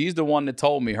forget, she's the one that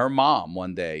told me, her mom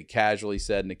one day casually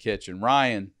said in the kitchen,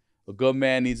 Ryan, a good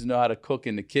man needs to know how to cook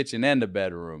in the kitchen and the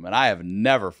bedroom. And I have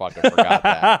never fucking forgot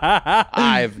that.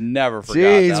 I've never forgot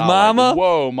that. Jeez, mama. Like,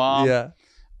 whoa, mom. Yeah.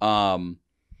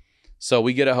 So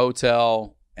we get a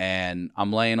hotel, and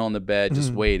I'm laying on the bed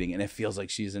just waiting, and it feels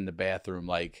like she's in the bathroom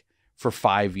like for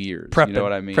 5 years. Prepping, you know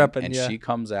what I mean? Prepping, and yeah. she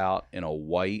comes out in a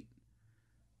white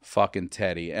fucking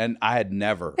teddy, and I had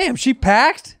never Damn, she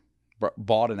packed?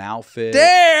 bought an outfit.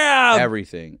 Damn!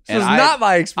 Everything. This was not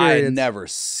my experience. I had never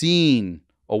seen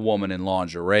a woman in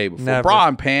lingerie before. Never. Bra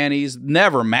and panties,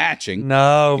 never matching.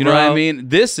 No, you know what I mean?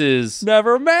 This is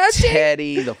never matching.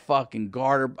 Teddy, the fucking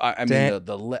garter. I mean,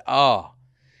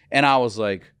 and I was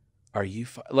like, are you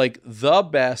like the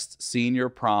best senior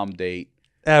prom date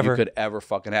ever you could ever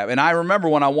fucking have? And I remember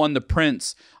when I won the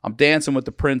Prince, I'm dancing with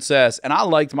the princess, and I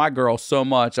liked my girl so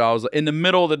much. I was in the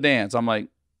middle of the dance. I'm like,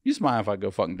 you just mind if I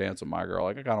go fucking dance with my girl?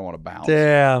 Like, I kind of want to bounce.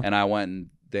 Damn. And I went and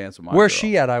danced with my Where's girl.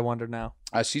 she at, I wonder now?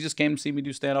 She just came to see me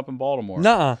do stand up in Baltimore.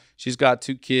 Nuh-uh. She's got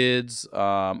 2 kids.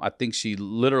 I think she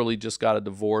literally just got a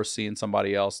divorce, seeing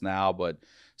somebody else now, but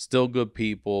still good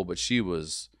people. But she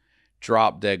was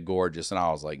drop dead gorgeous, and I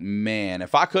was like, man,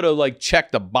 if I could have like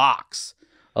checked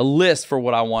a list for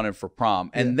what I wanted for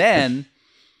prom. And then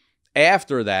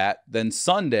after that, then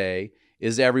Sunday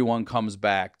is everyone comes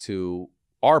back to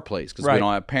our place because we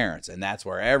don't have parents, and that's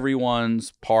where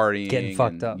everyone's partying, getting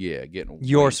fucked up. Yeah, getting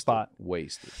your spot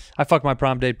wasted. I fucked my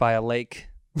prom date by a lake.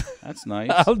 That's nice.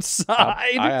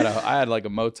 Outside. I had like a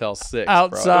Motel 6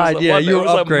 outside. Bro. Yeah, you were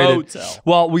upgraded. A motel.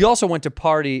 Well, we also went to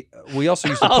party. We also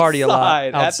used to party a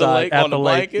lot outside at the lake on a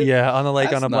blanket. Yeah, on the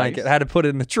lake on a blanket. I had to put it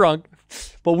in the trunk.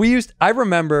 But I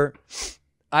remember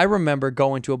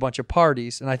going to a bunch of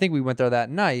parties, and I think we went there that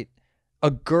night.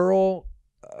 A girl,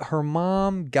 her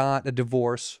mom got a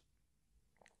divorce,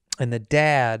 and the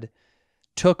dad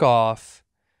took off,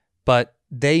 but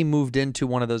they moved into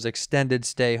one of those extended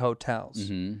stay hotels.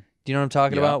 Mm-hmm. Do you know what I'm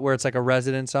talking about? Where it's like a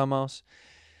residence almost.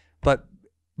 But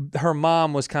her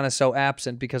mom was kind of so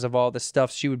absent because of all the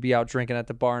stuff. She would be out drinking at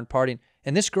the bar and partying.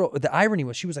 And this girl, the irony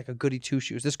was she was like a goody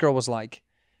two-shoes. This girl was like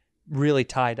really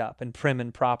tied up and prim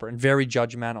and proper and very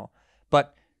judgmental.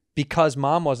 But because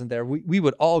mom wasn't there, we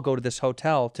would all go to this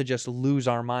hotel to just lose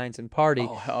our minds and party.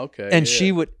 Oh, okay. And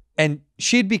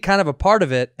she'd be kind of a part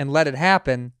of it and let it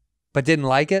happen, but didn't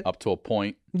like it. Up to a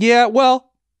point. Yeah,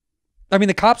 well, I mean,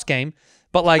 the cops came,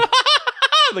 but like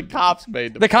the cops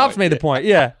made the point.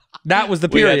 Yeah, that was the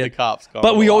period. We had the cops come.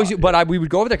 But we would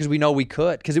go over there because we know we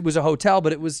could, because it was a hotel,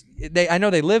 but I know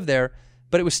they lived there,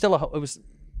 but it was still it was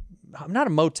not a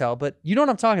motel, but you know what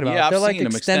I'm talking about. Yeah, They're I've like seen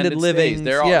them. extended living. Stays.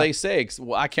 They're all they say.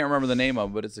 Well, I can't remember the name of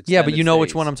them, but it's extended yeah, but you know stays.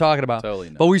 which one I'm talking about. Totally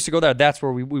know. But we used to go there. That's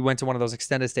where we went to one of those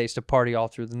extended stays to party all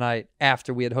through the night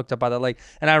after we had hooked up by the lake.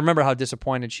 And I remember how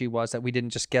disappointed she was that we didn't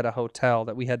just get a hotel,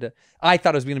 that we had to. I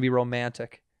thought it was going to be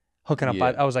romantic. Hooking up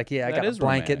by, I was like, I got a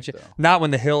blanket and shit. Not when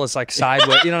the hill is like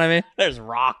sideways, you know what I mean? There's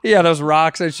rocks. Yeah, those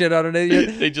rocks and shit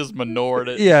underneath. They just manored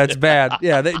it. Yeah, it's bad.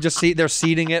 Yeah, they're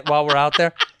seeding it while we're out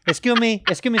there. Excuse me,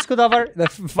 scoot over. They're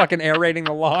fucking aerating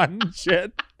the lawn and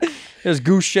shit. There's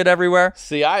goose shit everywhere.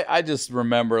 See, I just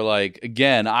remember, like,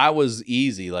 again, I was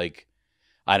easy. Like,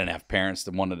 I didn't have parents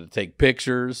that wanted to take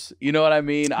pictures. You know what I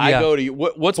mean? I go to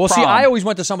what's well, prom? see, I always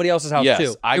went to somebody else's house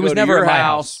too. I it was go never to your at my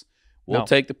house. We'll No.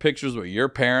 take the pictures with your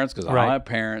parents because I don't have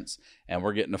parents, and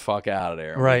we're getting the fuck out of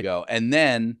there. And Right. we go. And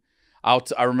then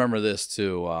I remember this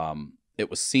too. It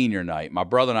was senior night. My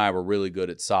brother and I were really good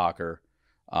at soccer.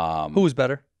 Who was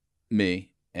better? Me.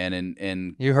 And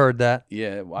in You heard that. yeah, I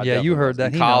Yeah, you definitely heard was. that.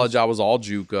 In He college, knows. I was all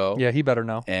JUCO. Yeah, he better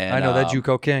know. And, I know that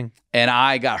JUCO king. And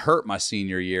I got hurt my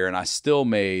senior year, and I still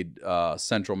made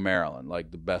Central Maryland,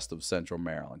 like the best of Central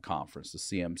Maryland Conference, the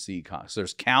CMC Conference.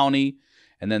 There's county,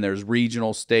 and then there's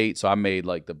regional state. So I made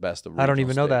like the best of regional I don't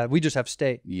even know state. that. We just have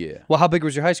state. Yeah. Well, how big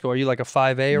was your high school? Are you like a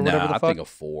 5A or whatever the I fuck? think a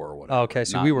 4 or whatever. Oh, okay,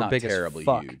 so Not- we were not big as terribly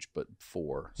fuck. huge, but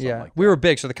 4. Something Yeah, like we that. were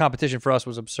big, so the competition for us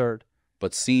was absurd.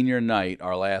 But senior night,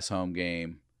 our last home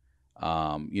game,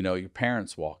 your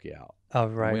parents walk you out. Oh,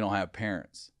 And right. we don't have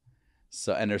parents.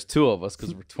 So, and there's 2 of us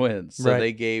because we're twins. So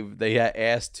Right. they had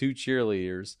asked 2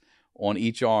 cheerleaders on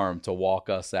each arm to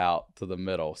walk us out to the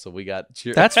middle. So we got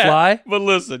That's fly. But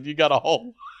listen, you got a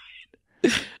whole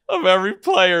line of every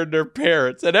player and their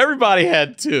parents, and everybody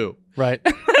had 2. Right.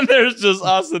 And there's just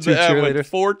us and 2 the end with cheerleaders.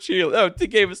 4 cheerleaders. Oh, they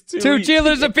gave us 2. 2 each.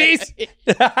 cheerleaders apiece.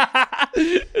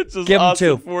 It's just Give 'em us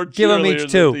 2. and 4 Give 'em each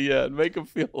cheerleaders 2. At the end. Make them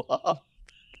feel loved.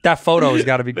 That photo has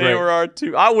got to be They great. were our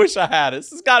 2. I wish I had it.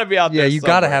 It's got to be out Yeah, there. you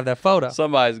got to somewhere. have that photo.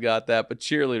 Somebody's got that. But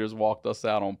cheerleaders walked us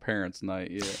out on parents' night.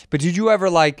 Yeah. But did you ever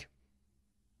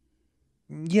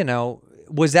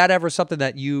was that ever something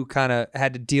that you kind of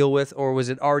had to deal with, or was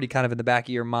it already kind of in the back of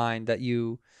your mind that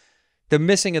the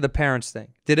missing of the parents thing?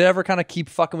 Did it ever kind of keep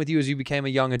fucking with you as you became a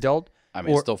young adult? I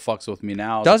mean, Or- it still fucks with me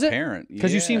now Does as a it? parent.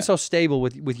 Because you seem Yeah. so stable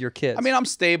with your kids. I mean, I'm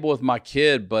stable with my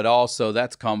kid, but also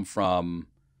that's come from,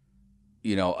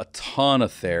 a ton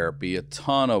of therapy, a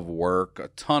ton of work, a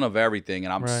ton of everything,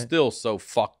 and I'm Right. still so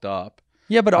fucked up.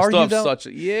 yeah, but I are still you have though? such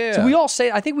a, yeah. So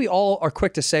I think we all are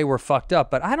quick to say we're fucked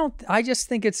up, but I just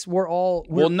think we're all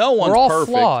no one's we're all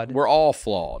perfect. flawed. We're all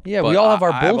flawed. Yeah, But we all have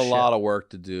our I have a bullshit. lot of work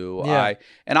to do. Yeah.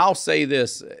 And I'll say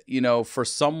this, for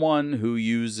someone who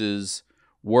uses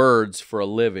words for a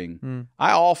living,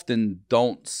 I often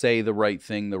don't say the right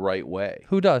thing the right way.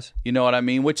 Who does? You know what I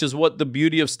mean? Which is what the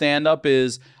beauty of stand-up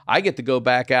is. I get to go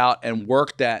back out and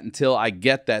work that until I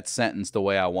get that sentence the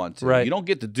way I want to. Right. You don't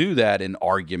get to do that in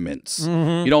arguments.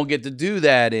 Mhm. You don't get to do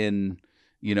that in,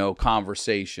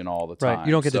 conversation all the time. Right.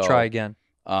 You don't get to So, try again.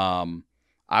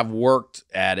 I've worked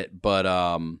at it, but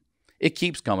it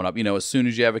keeps coming up. As soon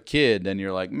as you have a kid, then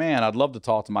you're like, man, I'd love to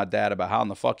talk to my dad about how in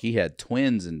the fuck he had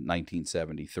twins in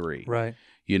 1973. Right.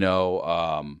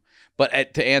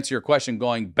 But to answer your question,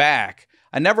 going back,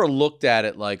 I never looked at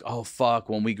it like, oh, fuck,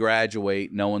 when we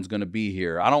graduate, no one's going to be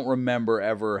here. I don't remember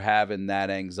ever having that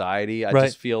anxiety. I Right.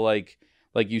 just feel like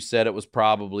you said, it was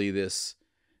probably this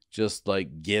just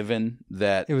like given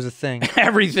that It was a thing.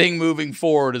 everything moving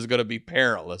forward is going to be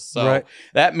perilous. So Right.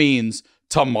 that means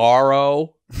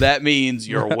tomorrow. That means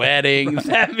your wedding.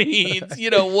 That means,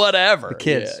 whatever. The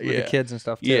kids Yeah, with yeah. the kids and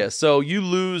stuff too. Yeah. So you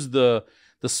lose the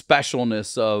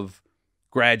specialness of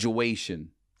graduation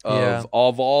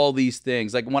of all these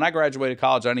things. Like when I graduated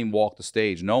college, I didn't even walk the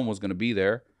stage. No one was going to be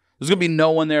there. There's going to be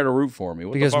no one there to root for me.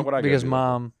 What the fuck would I go because do?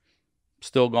 mom.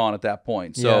 Still gone at that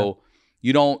point. So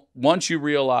you don't, once you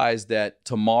realize that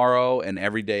tomorrow and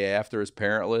every day after is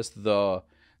parentless,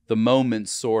 the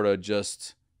moments sort of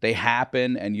just, they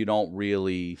happen and you don't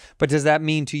really. But does that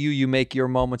mean to you make your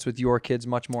moments with your kids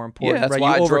much more important? Yeah, that's right?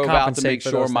 why You I drove out to overcompensate make for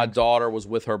sure those my things. daughter was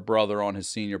with her brother on his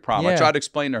senior prom. I Yeah. tried to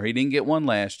explain to her, he didn't get one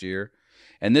last year.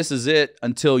 And this is it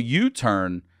until you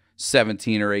turn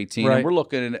 17 or 18. Right. And we're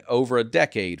looking at over a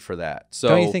decade for that. So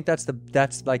Don't you think that's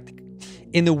like,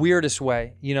 in the weirdest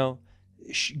way,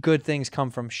 good things come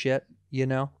from shit,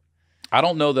 I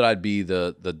don't know that I'd be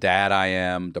the dad I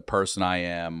am, the person I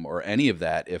am, or any of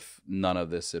that if none of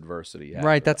this adversity happened.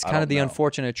 Right. That's I kind of don't the know.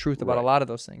 unfortunate truth about a Right. lot of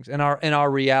those things. And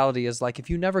our reality is like, if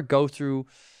you never go through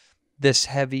this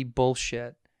heavy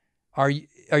bullshit, are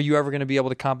you ever going to be able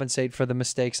to compensate for the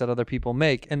mistakes that other people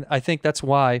make? And I think that's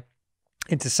why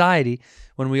in society,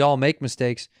 when we all make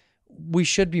mistakes, we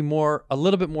should be a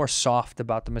little bit more soft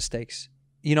about the mistakes,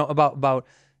 about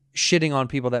shitting on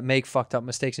people that make fucked up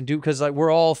mistakes and because like we're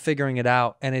all figuring it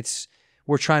out and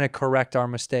we're trying to correct our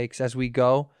mistakes as we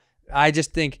go. I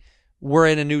just think we're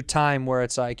in a new time where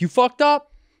it's like, you fucked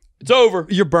up, It's over.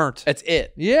 you're burnt. That's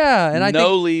it. Yeah. And I no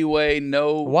think, leeway,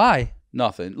 no why?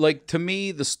 nothing. Like to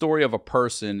me, the story of a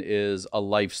person is a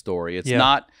life story. It's Yeah.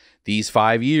 not these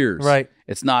 5 years. Right.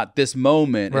 It's not this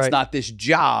moment. Right. It's not this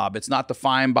job. It's not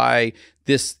defined by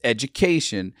this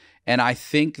education. And I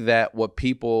think that what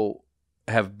people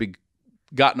have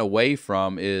gotten away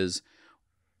from is,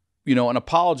 an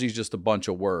apology is just a bunch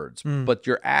of words, but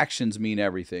your actions mean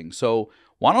everything. So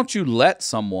why don't you let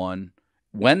someone,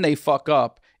 when they fuck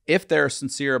up, if they're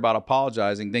sincere about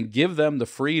apologizing, then give them the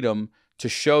freedom to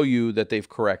show you that they've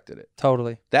corrected it.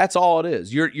 Totally. That's all it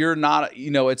is. You're not,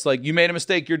 it's like you made a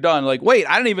mistake, you're done. Like, wait,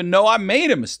 I didn't even know I made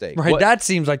a mistake. Right. That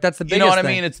seems like that's the biggest You know what thing. I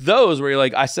mean? It's those where you're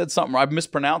like, I said something, I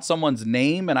mispronounced someone's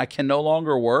name and I can no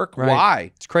longer work. Right.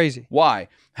 Why? It's crazy. Why?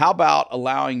 How about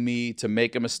allowing me to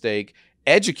make a mistake,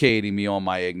 educating me on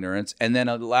my ignorance, and then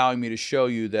allowing me to show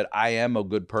you that I am a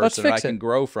good person and I can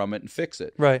grow from it and fix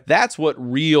it. Right. That's what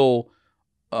real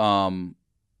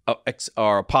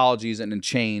our apologies and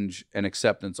change and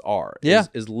acceptance are.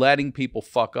 Is letting people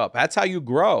fuck up. That's how you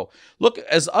grow. Look,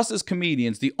 as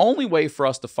comedians, the only way for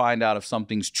us to find out if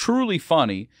something's truly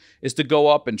funny is to go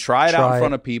up and try it out in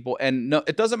front of people. And no,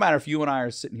 it doesn't matter if you and I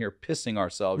are sitting here pissing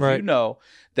ourselves. Right. You know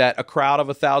that a crowd of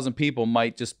 1,000 people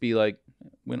might just be like,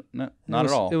 not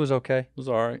at all. It was okay. It was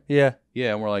all right. Yeah.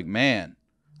 Yeah, and we're like, man,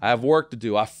 I have work to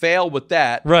do. I failed with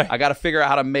that. Right. I got to figure out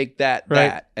how to make that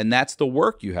that. And that's the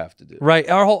work you have to do. Right.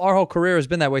 Our whole career has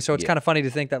been that way. So it's kind of funny to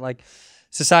think that like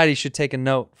society should take a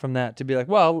note from that to be like,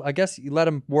 well, I guess you let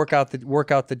them work out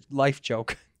the life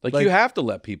joke. Like you have to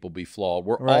let people be flawed.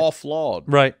 We're all flawed.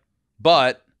 Right.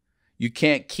 But you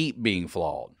can't keep being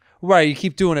flawed. Right. You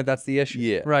keep doing it. That's the issue.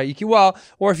 Yeah. Right. You keep,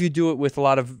 or if you do it with a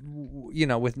lot of,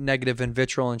 with negative and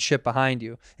vitriol and shit behind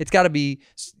you, it's got to be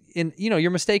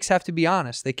your mistakes have to be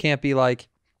honest. They can't be like,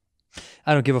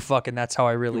 I don't give a fuck and that's how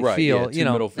I really feel.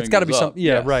 Yeah, it's got to be something.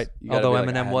 Yeah, yes. right. Although like,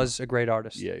 Eminem was a great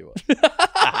artist. Yeah, he was.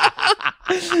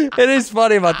 It is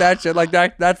funny about that shit. Like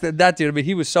that dude. I mean,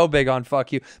 he was so big on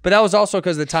fuck you, but that was also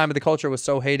because the time of the culture was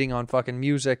so hating on fucking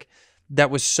music that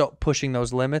was so pushing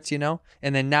those limits, And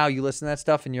then now you listen to that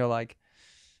stuff and you're like,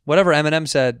 whatever Eminem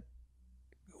said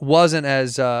wasn't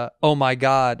as oh my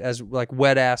god as like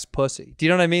wet ass pussy. Do you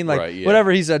know what I mean? Like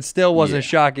whatever he said still wasn't as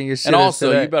shocking as shit. And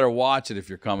also, as you better watch it if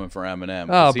you're coming for Eminem.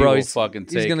 Oh, bro, he's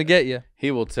gonna get you.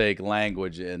 He will take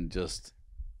language and just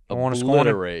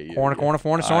obliterate you.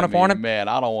 Corner. Man,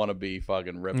 I don't want to be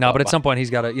fucking ripped. No, but at some point he's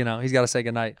got to say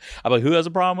goodnight. I'm like, who has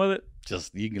a problem with it?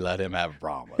 Just you can let him have a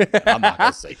problem with it. I'm not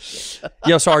gonna say shit.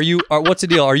 Yo, so what's the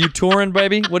deal? Are you touring,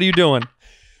 baby? What are you doing?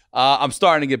 I'm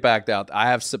starting to get back out. I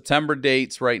have September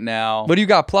dates right now. What do you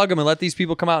got? Plug them and let these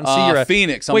people come out and see you at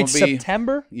Phoenix. Wait,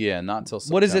 September? Yeah, not until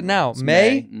September. What is it now? It's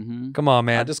May? Mm-hmm. Come on,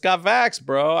 man. I just got vaxxed,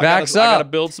 bro. I got to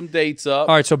build some dates up.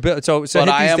 All right, so but hit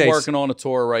I these am dates. working on a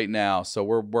tour right now, so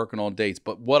we're working on dates.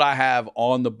 But what I have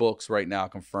on the books right now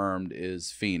confirmed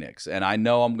is Phoenix, and I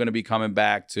know I'm going to be coming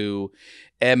back to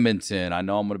Edmonton. I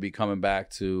know I'm going to be coming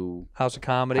back to House of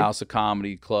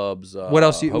Comedy clubs. What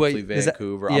else? Hopefully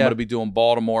Vancouver. I'm going to be doing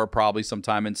Baltimore probably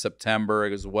sometime in September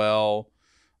as well.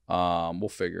 We'll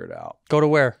figure it out. Go to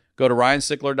where? Go to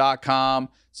RyanSickler.com.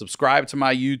 Subscribe to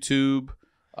my YouTube.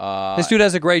 This dude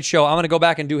has a great show. I'm going to go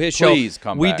back and do his show. Please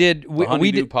come back.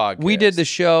 We did the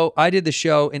show. I did the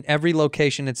show in every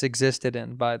location it's existed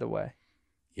in, by the way.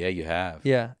 Yeah, you have.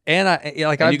 Yeah, and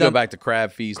I've go back to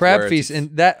Crab Feast.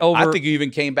 And that over. I think you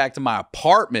even came back to my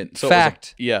apartment. So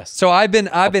fact. Yes. So I've been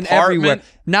everywhere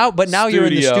now. But now you're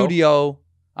in the studio.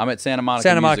 I'm at Santa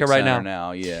Monica Music right Center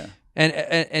now. Yeah.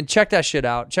 And check that shit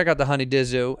out. Check out the Honey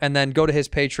Dizu, and then go to his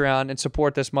Patreon and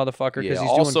support this motherfucker because he's doing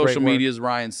great work. All social media is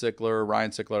Ryan Sickler,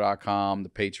 RyanSickler.com. The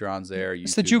Patreon's there.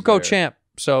 It's the JUCO champ.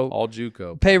 So all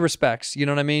JUCO. Pay respects. You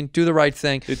know what I mean? Do the right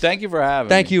thing. Dude, thank you for having me.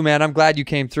 Thank you, man. I'm glad you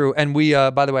came through. And we,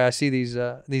 by the way, I see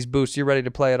these boosts. You're ready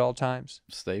to play at all times.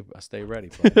 Stay ready.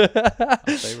 Stay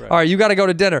ready. All right, you got to go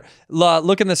to dinner.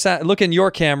 Look in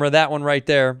your camera, that one right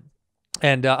there.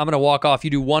 And I'm gonna walk off. You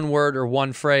do one word or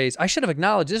one phrase. I should have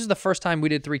acknowledged this is the first time we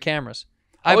did 3 cameras.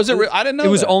 I didn't know it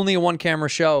was that. only a 1-camera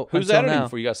show. Who's editing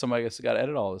for you? You got somebody that's got to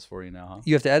edit all this for you now, huh?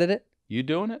 You have to edit it? You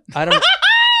doing it? I don't.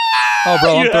 Oh,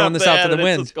 bro, I'm throwing this out to the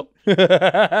wind.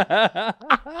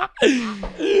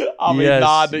 I'll be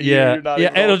nodding at you. You're not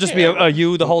even it'll just be a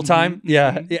you the whole time.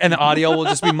 Yeah, and the audio will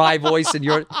just be my voice and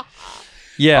your.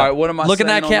 Yeah. All right, what am I look at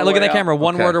that saying Look at that camera.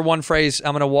 One word or one phrase.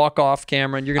 I'm gonna walk off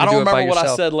camera, and you're gonna do it by yourself. I don't remember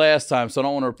what I said last time, so I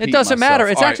don't want to repeat. It doesn't matter.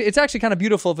 myself. It's actually kind of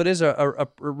beautiful if it is a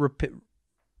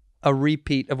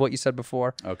repeat of what you said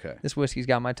before. Okay. This whiskey's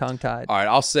got my tongue tied. All right,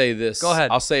 I'll say this. Go ahead.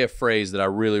 I'll say a phrase that I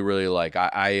really, really like.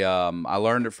 I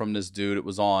learned it from this dude. It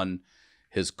was on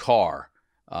his car.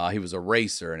 He was a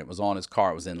racer, and it was on his car.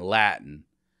 It was in Latin.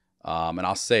 And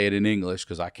I'll say it in English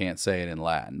because I can't say it in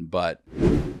Latin. But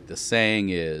the saying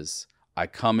is, I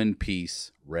come in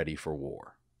peace, ready for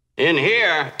war. In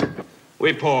here,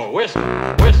 we pour whisk,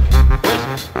 whisk,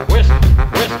 whisk, whisk,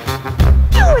 whisk.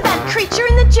 Oh, that creature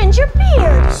in the ginger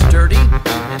beard. Sturdy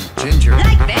and ginger.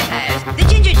 Like vampires, the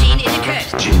ginger gene is a curse.